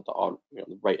you and that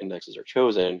the right indexes are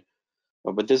chosen.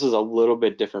 But this is a little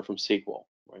bit different from SQL,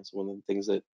 right? So one of the things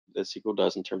that SQL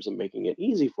does in terms of making it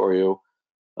easy for you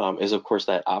is, of course,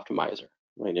 that optimizer,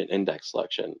 right, and index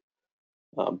selection.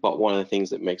 But one of the things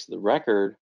that makes the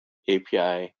record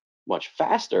API much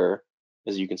faster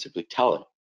is you can simply tell it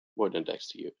what index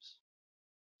to use.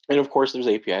 And of course, there's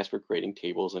APIs for creating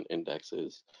tables and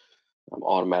indexes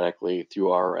automatically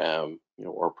through ORM,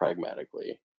 or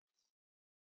pragmatically.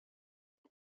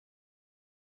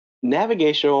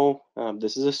 Navigational,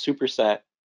 this is a superset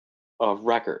of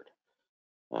record.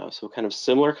 So kind of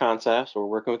similar concepts. We're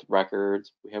working with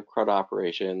records, we have CRUD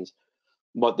operations,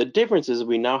 but the difference is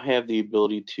we now have the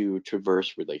ability to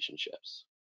traverse relationships.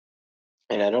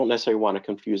 And I don't necessarily want to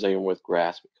confuse anyone with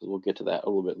graphs because we'll get to that a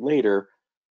little bit later.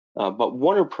 But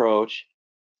one approach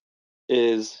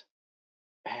is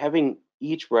having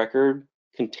each record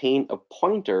contain a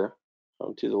pointer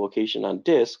to the location on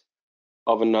disk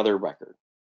of another record.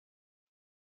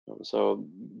 So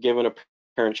given a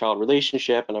parent-child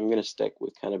relationship, and I'm going to stick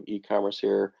with kind of e-commerce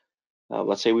here,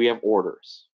 let's say we have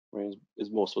orders, right?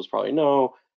 As most of us probably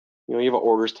know, you have an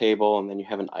orders table and then you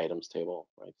have an items table,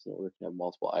 right? So we can have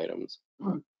multiple items.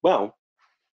 Well,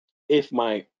 if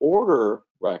my order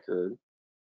record,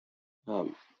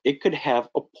 it could have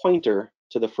a pointer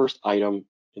to the first item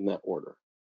in that order.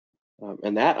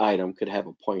 And that item could have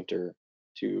a pointer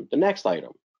to the next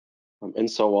item,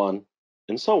 and so on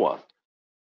and so on.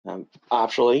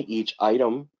 Optionally, each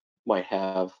item might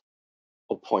have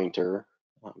a pointer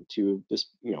to this,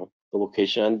 the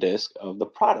location on disk of the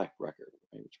product record,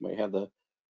 right, which might have the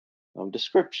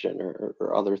description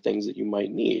or other things that you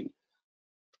might need.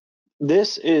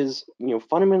 This is,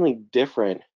 fundamentally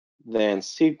different than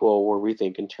SQL, where we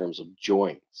think in terms of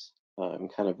joins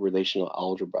and kind of relational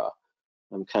algebra,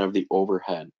 kind of the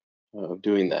overhead of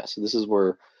doing that. So this is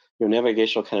where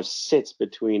navigational kind of sits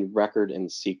between record and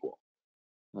SQL.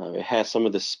 It has some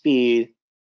of the speed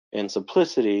and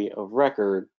simplicity of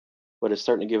record, but it's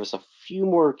starting to give us a few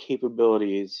more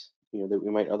capabilities, that we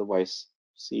might otherwise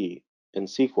see in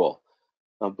SQL.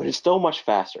 But it's still much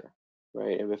faster,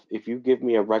 right? If you give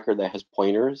me a record that has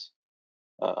pointers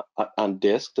on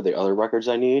disk to the other records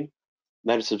I need,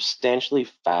 that is substantially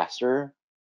faster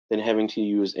than having to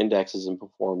use indexes and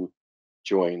perform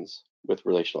joins with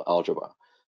relational algebra.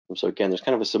 And so again, there's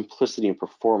kind of a simplicity and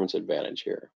performance advantage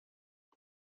here.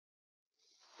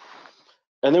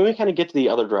 And then we kind of get to the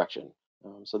other direction.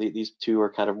 So these two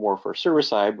are kind of more for server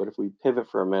side, but if we pivot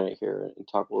for a minute here and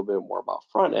talk a little bit more about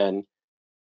front end,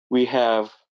 we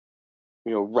have,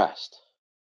 REST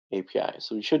API.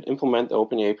 So we should implement the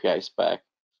Open API spec.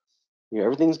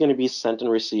 Everything's going to be sent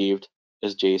and received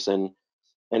as JSON,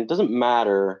 and it doesn't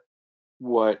matter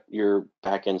what your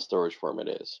backend storage format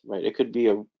is, right? It could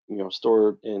be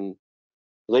stored in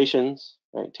relations,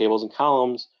 right, tables and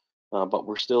columns, but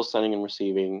we're still sending and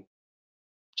receiving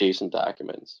JSON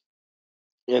documents.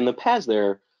 And the paths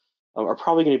there are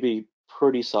probably going to be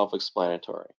pretty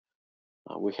self-explanatory.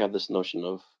 We have this notion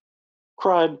of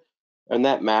CRUD, and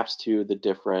that maps to the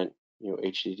different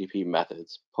HTTP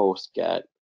methods: post, get,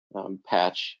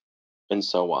 patch, and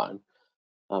so on,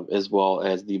 as well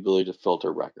as the ability to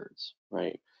filter records,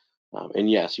 right? And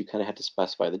yes, you kind of have to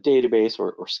specify the database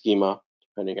or schema,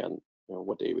 depending on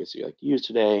what database you like to use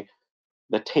today,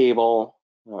 the table,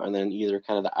 and then either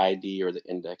kind of the ID or the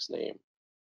index name.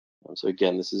 So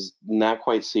again, this is not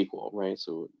quite SQL, right?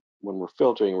 So when we're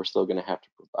filtering, we're still going to have to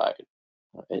provide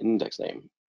an index name.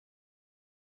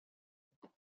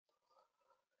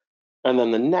 And then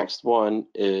the next one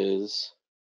is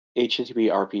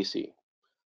HTTP RPC.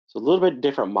 So a little bit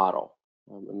different model.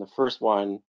 In the first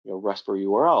one, REST for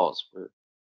URLs, where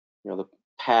the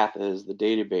path is the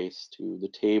database to the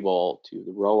table, to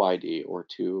the row ID, or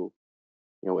to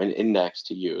an index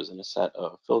to use and a set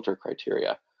of filter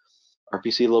criteria.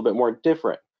 RPC a little bit more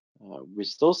different. We're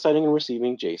still sending and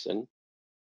receiving JSON,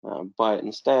 but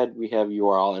instead we have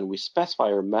URL and we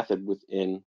specify our method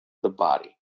within the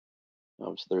body.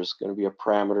 So there's going to be a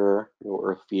parameter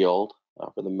or a field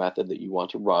for the method that you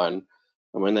want to run,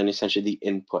 and then essentially the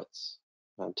inputs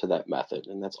to that method,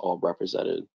 and that's all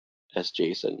represented as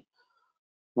JSON.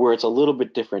 Where it's a little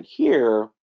bit different here,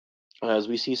 as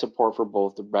we see support for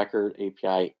both the record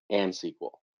API and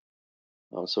SQL.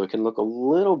 So it can look a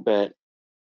little bit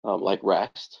like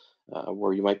REST,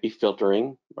 where you might be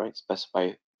filtering, right?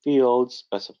 Specify fields,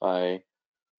 specify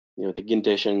the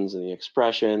conditions and the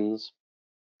expressions,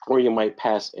 or you might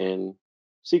pass in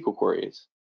SQL queries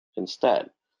instead.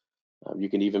 You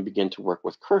can even begin to work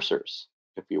with cursors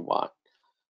if you want,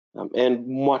 and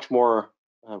much more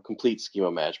complete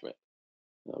schema management.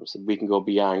 So we can go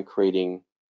beyond creating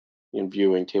and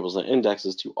viewing tables and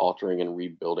indexes to altering and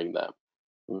rebuilding them.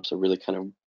 So really kind of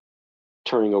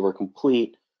turning over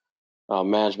complete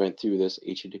management through this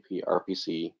HTTP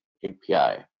RPC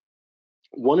API.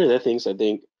 One of the things I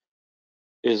think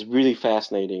is really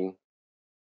fascinating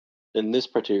in this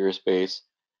particular space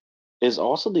is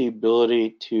also the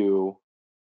ability to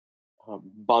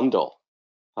bundle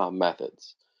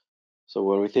methods. So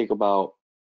when we think about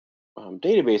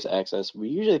database access, we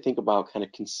usually think about kind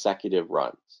of consecutive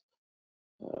runs.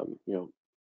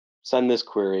 Send this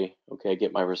query, okay,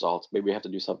 get my results. Maybe I have to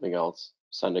do something else,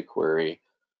 send a query.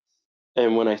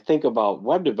 And when I think about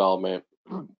web development,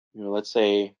 let's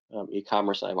say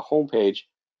e-commerce, I have a home page,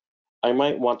 I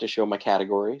might want to show my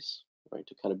categories, right,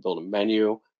 to kind of build a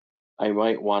menu. I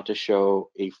might want to show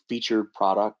a featured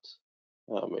product,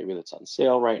 maybe that's on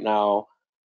sale right now.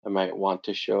 I might want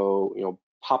to show,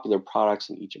 popular products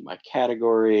in each of my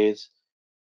categories.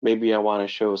 Maybe I want to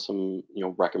show some,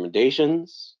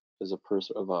 recommendations as a part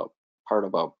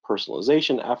of a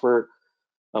personalization effort.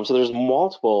 So there's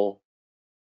multiple,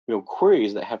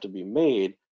 queries that have to be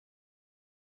made.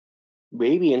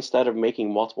 Maybe instead of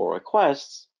making multiple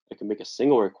requests, I can make a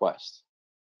single request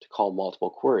to call multiple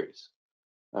queries,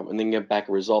 and then get back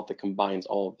a result that combines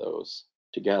all of those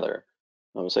together.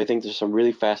 So I think there's some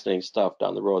really fascinating stuff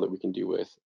down the road that we can do with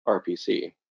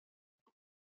RPC.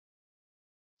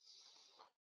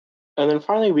 And then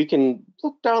finally, we can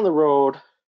look down the road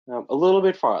a little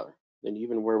bit farther than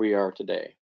even where we are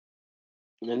today.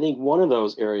 And I think one of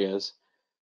those areas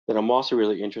that I'm also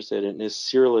really interested in is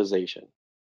serialization.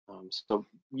 So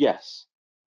yes,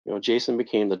 JSON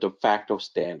became the de facto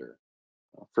standard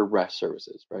for REST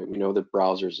services, right? We know that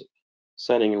browsers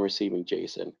sending and receiving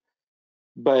JSON.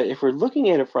 But if we're looking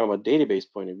at it from a database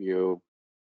point of view,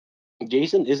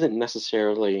 JSON isn't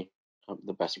necessarily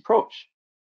the best approach,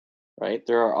 right?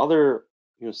 There are other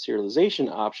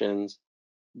serialization options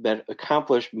that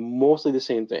accomplish mostly the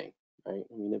same thing, right?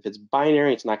 I mean, if it's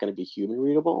binary, it's not going to be human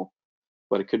readable,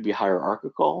 but it could be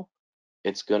hierarchical.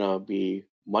 It's going to be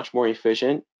much more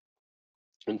efficient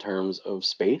in terms of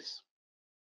space.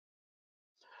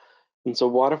 And so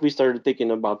what if we started thinking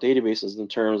about databases in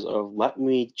terms of, let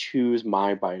me choose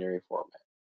my binary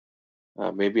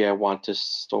format. Maybe I want to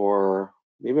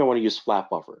use flat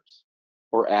buffers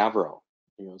or Avro.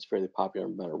 It's fairly popular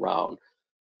and been around.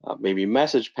 Maybe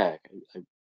message pack,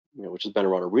 which has been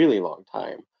around a really long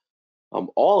time.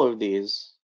 All of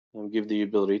these give the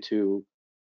ability to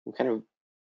kind of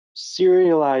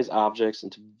serialize objects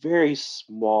into very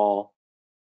small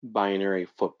binary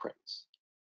footprints.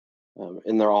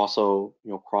 And they're also,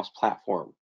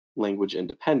 cross-platform, language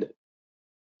independent.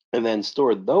 And then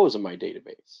store those in my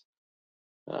database.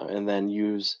 And then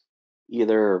use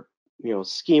either,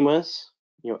 schemas,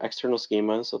 external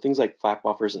schemas. So things like flat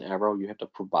buffers and Avro, you have to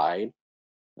provide,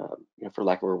 for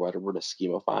lack of a better word, a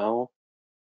schema file.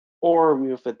 Or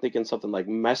if I'm thinking something like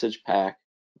message pack,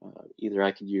 either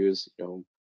I could use,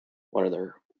 one of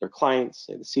their clients,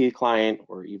 say the C client,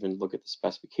 or even look at the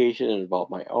specification and develop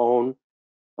my own.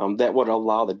 That would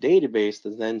allow the database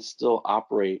to then still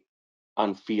operate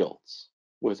on fields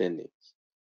within these,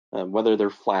 whether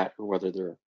they're flat or whether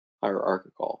they're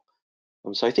hierarchical.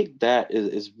 So I think that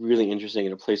is really interesting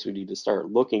and a place we need to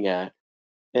start looking at.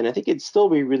 And I think it'd still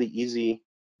be really easy,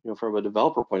 from a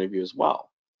developer point of view as well.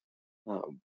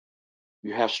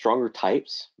 You have stronger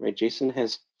types, right? JSON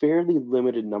has fairly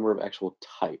limited number of actual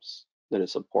types that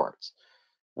it supports.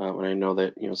 And I know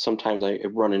that, sometimes I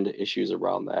run into issues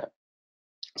around that.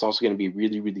 It's also going to be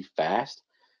really, really fast.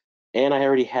 And I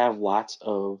already have lots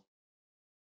of,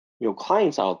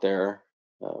 clients out there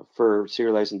for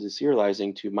serializing and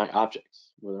deserializing to my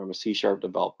objects, whether I'm a C#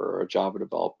 developer or a Java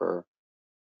developer,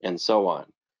 and so on.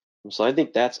 So I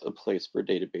think that's a place for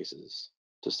databases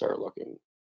to start looking.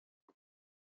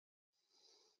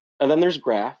 And then there's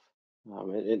graph.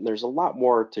 And there's a lot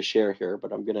more to share here,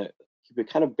 but I'm gonna keep it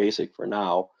kind of basic for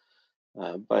now.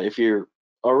 But if you're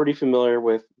already familiar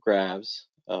with graphs,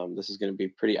 this is going to be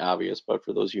pretty obvious, but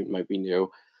for those of you who might be new,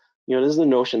 this is the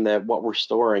notion that what we're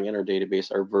storing in our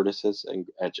database are vertices and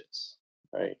edges,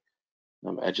 right?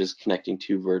 Edges connecting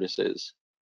two vertices.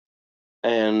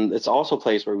 And it's also a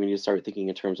place where we need to start thinking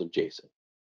in terms of JSON,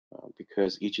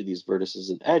 because each of these vertices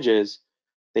and edges,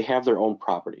 they have their own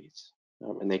properties,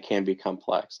 and they can be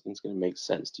complex, and it's going to make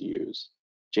sense to use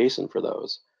JSON for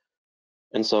those.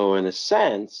 And so in a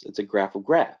sense, it's a graph of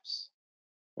graphs,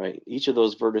 right? Each of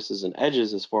those vertices and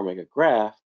edges is forming a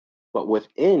graph, but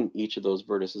within each of those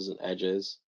vertices and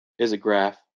edges is a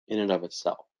graph in and of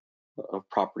itself of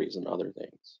properties and other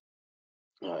things.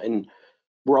 And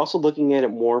we're also looking at it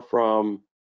more from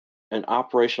an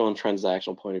operational and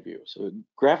transactional point of view. So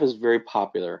graph is very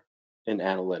popular in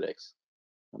analytics.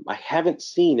 I haven't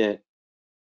seen it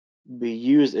be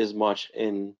used as much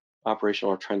in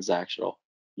operational or transactional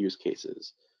use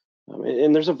cases.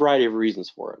 And there's a variety of reasons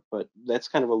for it, but that's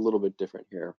kind of a little bit different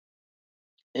here.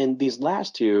 And these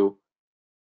last two,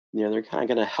 they're kind of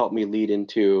going to help me lead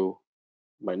into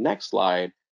my next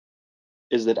slide,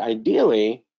 is that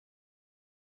ideally,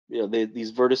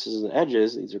 these vertices and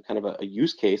edges, these are kind of a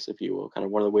use case, if you will, kind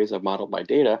of one of the ways I've modeled my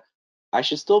data. I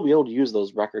should still be able to use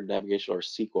those record navigational or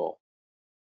SQL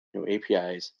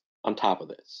APIs on top of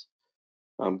this.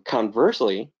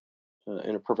 Conversely,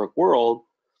 in a perfect world,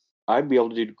 I'd be able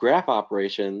to do graph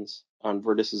operations on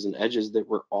vertices and edges that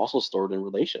were also stored in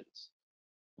relations.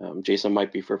 JSON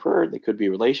might be preferred, they could be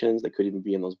relations, they could even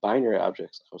be in those binary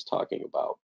objects I was talking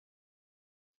about.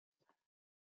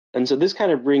 And so this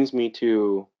kind of brings me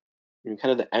to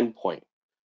kind of the end point,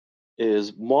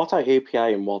 is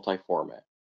multi-API and multi-format.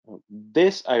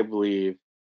 This, I believe,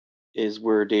 is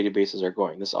where databases are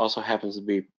going. This also happens to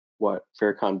be what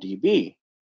FairCom DB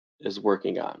is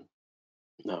working on,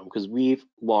 because we've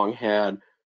long had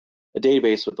a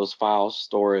database with those file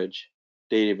storage,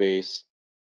 database,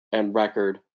 and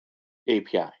record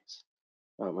APIs.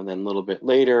 And then a little bit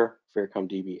later, FairCom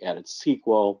DB added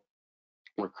SQL.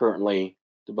 We're currently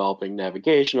developing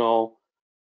navigational,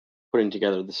 putting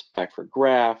together the spec for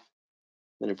graph.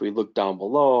 Then if we look down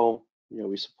below,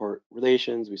 we support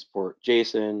relations, we support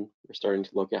JSON. We're starting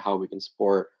to look at how we can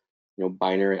support,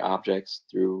 binary objects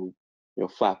through,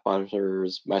 flat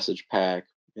butters, message pack,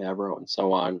 Avro, and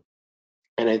so on.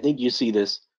 And I think you see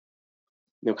this,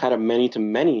 kind of many to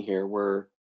many here, where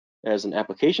as an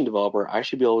application developer, I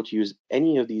should be able to use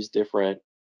any of these different,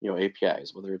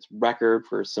 APIs, whether it's record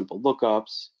for simple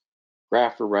lookups,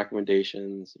 graph for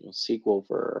recommendations, SQL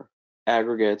for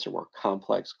aggregates or more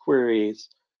complex queries.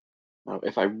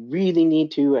 If I really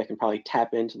need to, I can probably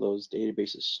tap into those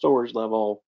databases storage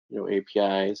level,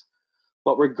 APIs.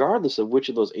 But regardless of which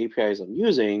of those APIs I'm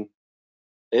using,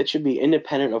 it should be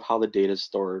independent of how the data is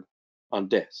stored on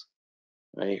disk,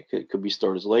 right? It could be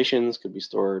stored as relations, could be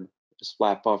stored as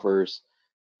flat buffers.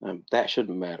 That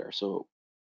shouldn't matter. So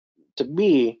to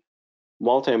me,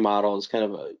 multi-model is kind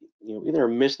of a, either a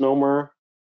misnomer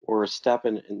or a step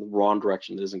in the wrong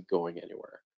direction that isn't going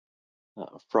anywhere.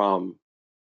 From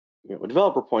a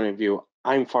developer point of view,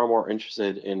 I'm far more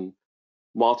interested in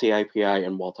multi-API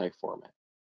and multi-format.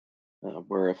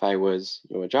 Where if I was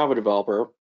a Java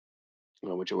developer,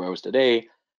 which I was today,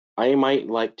 I might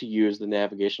like to use the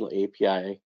navigational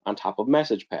API on top of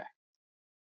message pack,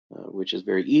 which is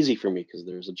very easy for me because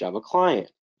there's a Java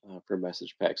client for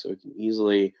message pack, so it can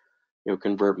easily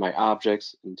convert my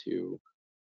objects into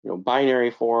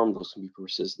binary form. Those can be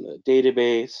persisted in the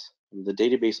database. The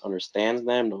database understands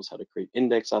them, knows how to create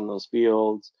index on those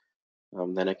fields.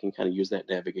 Then I can kind of use that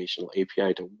navigational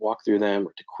API to walk through them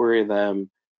or to query them.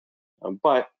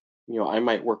 But I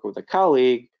might work with a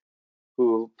colleague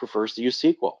who prefers to use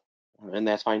SQL, and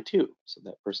that's fine too. So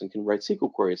that person can write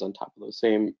SQL queries on top of those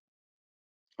same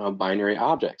binary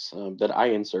objects that I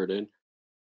inserted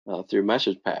through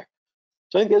message pack.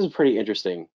 So I think this is pretty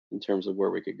interesting in terms of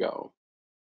where we could go.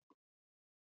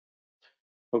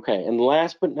 Okay, and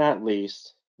last but not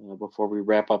least, before we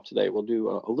wrap up today, we'll do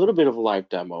a little bit of a live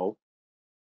demo.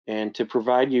 And to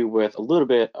provide you with a little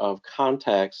bit of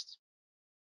context,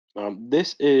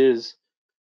 this is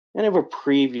kind of a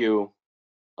preview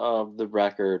of the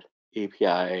record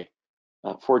API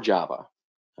for Java.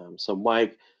 So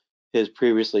Mike has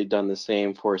previously done the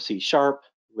same for C#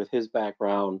 with his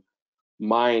background.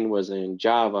 Mine was in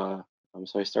Java,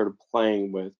 so I started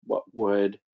playing with what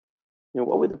would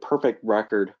the perfect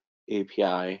record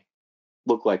API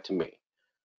look like to me.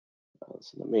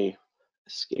 So let me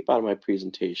escape out of my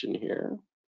presentation here.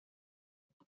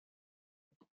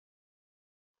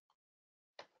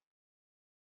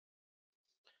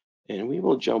 And we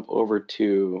will jump over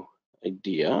to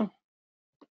idea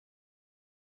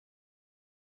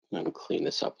and clean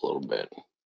this up a little bit.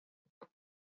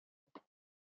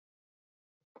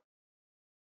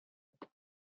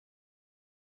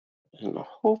 And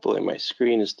hopefully my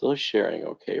screen is still sharing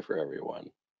okay for everyone.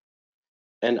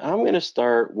 And I'm going to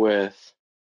start with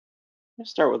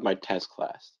my test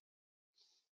class.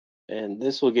 And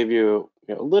this will give you,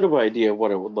 a little idea of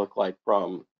what it would look like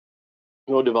from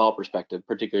a developer perspective,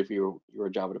 particularly if you were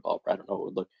a Java developer. I don't know, it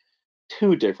would look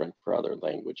too different for other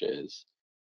languages.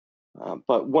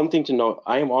 But one thing to note,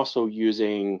 I am also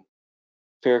using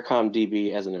FairCom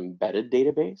DB as an embedded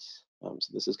database. So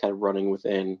this is kind of running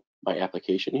within my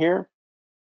application here.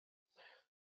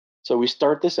 So we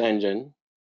start this engine,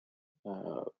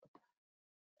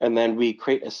 and then we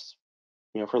create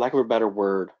a, for lack of a better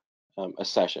word, a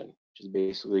session, which is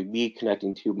basically me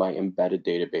connecting to my embedded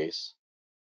database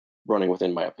running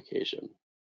within my application.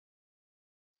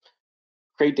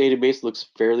 Create database looks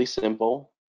fairly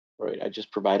simple, right? I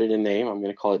just provided a name. I'm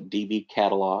going to call it DB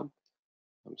catalog.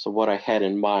 So what I had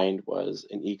in mind was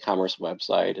an e-commerce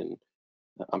website, and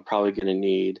I'm probably going to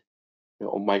need a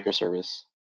microservice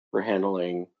for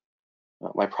handling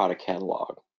my product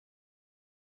catalog.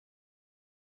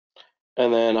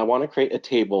 And then I want to create a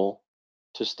table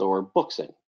to store books in,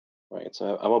 right?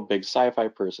 So I'm a big sci-fi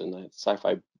person,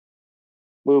 sci-fi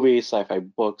movies, sci-fi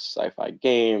books, sci-fi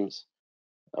games,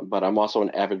 but I'm also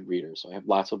an avid reader, so I have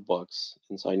lots of books,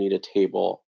 and so I need a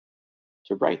table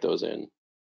to write those in.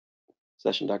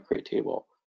 Session.create table.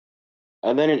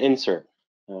 And then an insert.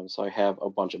 So I have a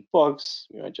bunch of books,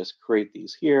 I just create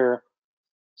these here,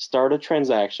 start a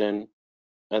transaction,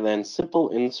 and then simple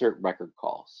insert record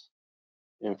calls.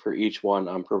 And for each one,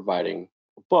 I'm providing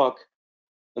a book,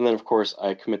 and then of course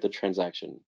I commit the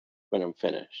transaction when I'm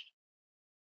finished.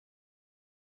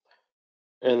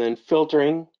 And then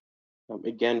filtering,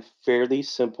 again, fairly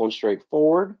simple and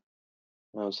straightforward.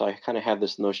 So I kind of have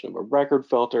this notion of a record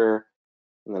filter,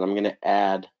 and then I'm going to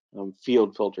add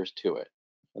field filters to it.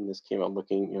 And this came out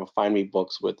looking, find me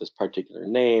books with this particular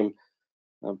name.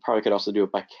 Probably could also do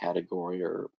it by category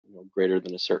or greater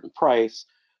than a certain price.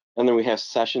 And then we have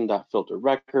session.filter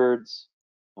records.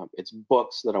 It's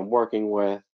books that I'm working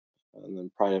with, and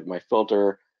then probably have my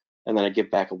filter, and then I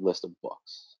get back a list of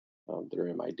books that are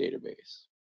in my database.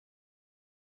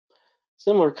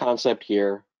 Similar concept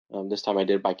here. This time I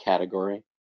did by category.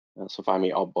 So find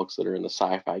me all books that are in the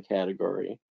sci-fi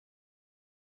category.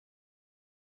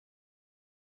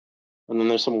 And then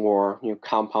there's some more,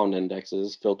 compound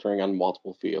indexes, filtering on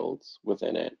multiple fields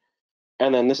within it.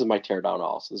 And then this is my teardown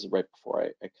all. So this is right before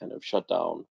I kind of shut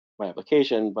down my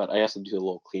application, but I have to do a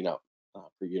little cleanup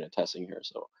for unit testing here.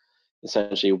 So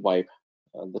essentially wipe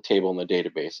the table in the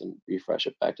database and refresh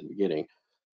it back to the beginning.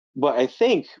 But I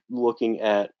think looking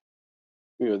at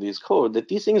these code, that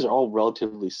these things are all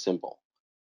relatively simple.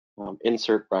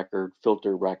 Insert record,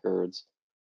 filter records.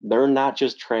 They're not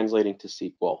just translating to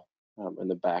SQL in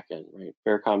the back end, right?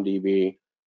 FairCom DB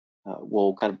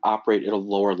will kind of operate at a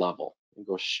lower level and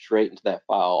go straight into that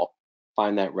file,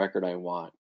 find that record I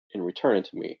want, and return it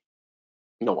to me.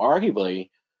 Arguably,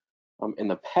 in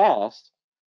the past,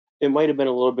 it might have been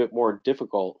a little bit more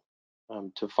difficult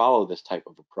to follow this type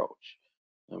of approach.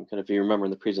 Kind of, if you remember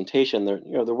in the presentation,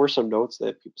 there were some notes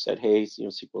that people said, hey,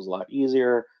 SQL is a lot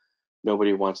easier.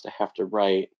 Nobody wants to have to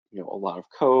write a lot of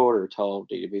code or tell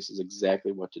databases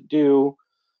exactly what to do.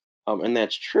 And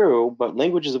that's true, but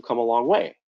languages have come a long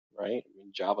way, right? I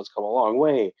mean, Java's come a long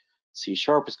way. C#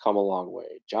 has come a long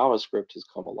way. JavaScript has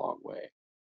come a long way.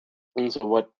 And so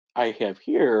what I have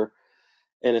here,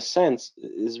 in a sense,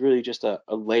 is really just a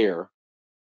layer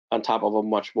on top of a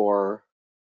much more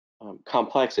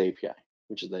complex API,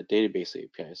 which is that database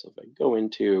API. So if I go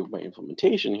into my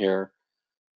implementation here,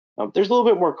 there's a little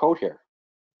bit more code here,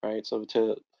 right? So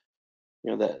to,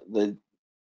 the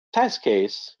test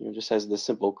case, just has this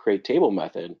simple create table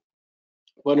method,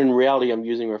 but in reality, I'm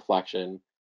using reflection.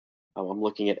 I'm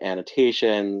looking at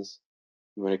annotations.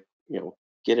 I'm going to,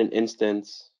 get an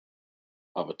instance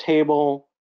of a table.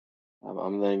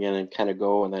 I'm then going to kind of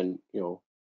go and then,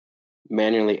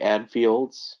 manually add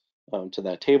fields to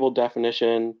that table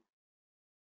definition.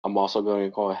 I'm also going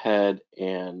to go ahead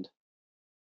and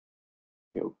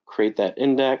create that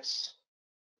index.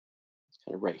 It's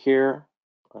kind of right here,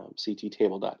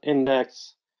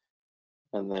 cttable.index,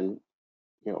 and then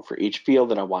for each field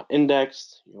that I want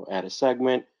indexed, add a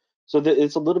segment. So that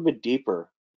it's a little bit deeper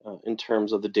in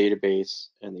terms of the database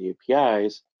and the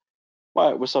APIs.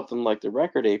 But with something like the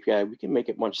record API, we can make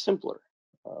it much simpler.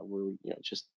 Where we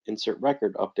just insert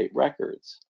record, update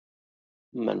records.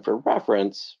 And then for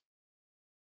reference,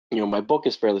 my book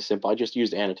is fairly simple. I just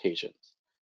used annotations.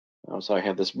 So I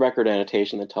have this record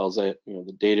annotation that tells it,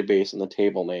 the database and the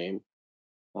table name,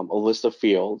 a list of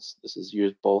fields. This is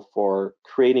used both for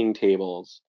creating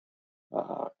tables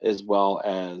as well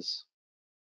as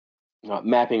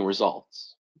mapping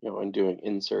results, and doing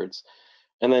inserts,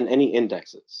 and then any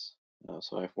indexes.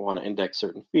 So if I want to index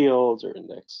certain fields or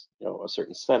index, a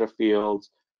certain set of fields,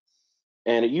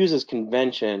 and it uses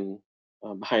convention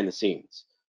behind the scenes.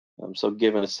 So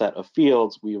given a set of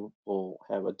fields, we will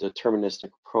have a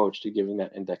deterministic approach to giving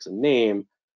that index a name.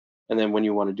 And then when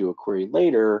you want to do a query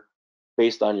later,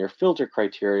 based on your filter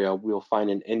criteria, we'll find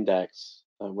an index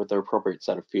with the appropriate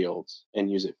set of fields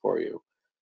and use it for you.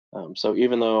 So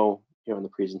even though, in the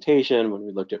presentation, when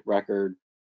we looked at record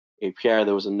API,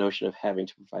 there was a notion of having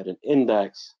to provide an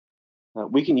index,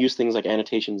 we can use things like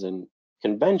annotations and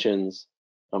conventions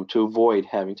to avoid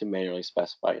having to manually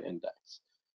specify an index.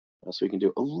 So we can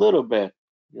do a little bit,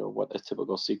 what a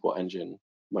typical SQL engine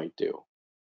might do.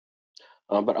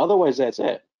 But otherwise, that's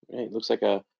it. Right? It looks like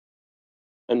a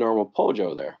normal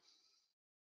Pojo there.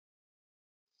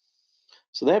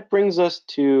 So that brings us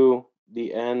to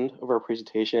the end of our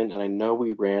presentation, and I know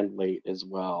we ran late as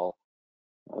well.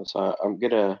 So I'm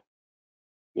gonna,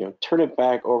 turn it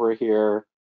back over here,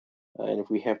 and if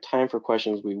we have time for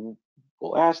questions, we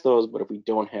will ask those. But if we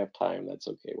don't have time, that's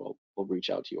okay. We'll reach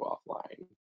out to you offline.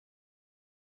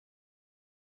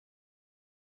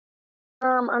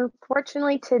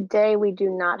 Unfortunately, today we do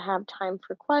not have time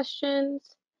for questions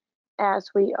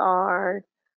as we are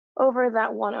over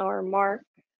that 1 hour mark.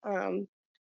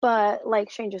 But like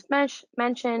Shane just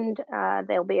mentioned,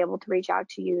 they'll be able to reach out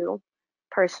to you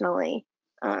personally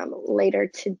later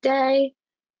today.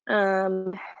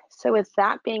 So with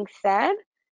that being said,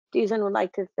 DZone would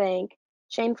like to thank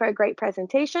Shane for a great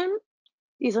presentation.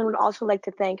 DZone would also like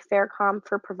to thank FairCom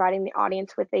for providing the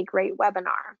audience with a great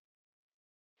webinar.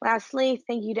 Lastly,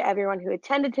 thank you to everyone who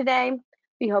attended today.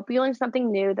 We hope you learned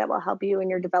something new that will help you in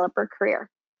your developer career.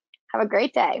 Have a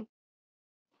great day.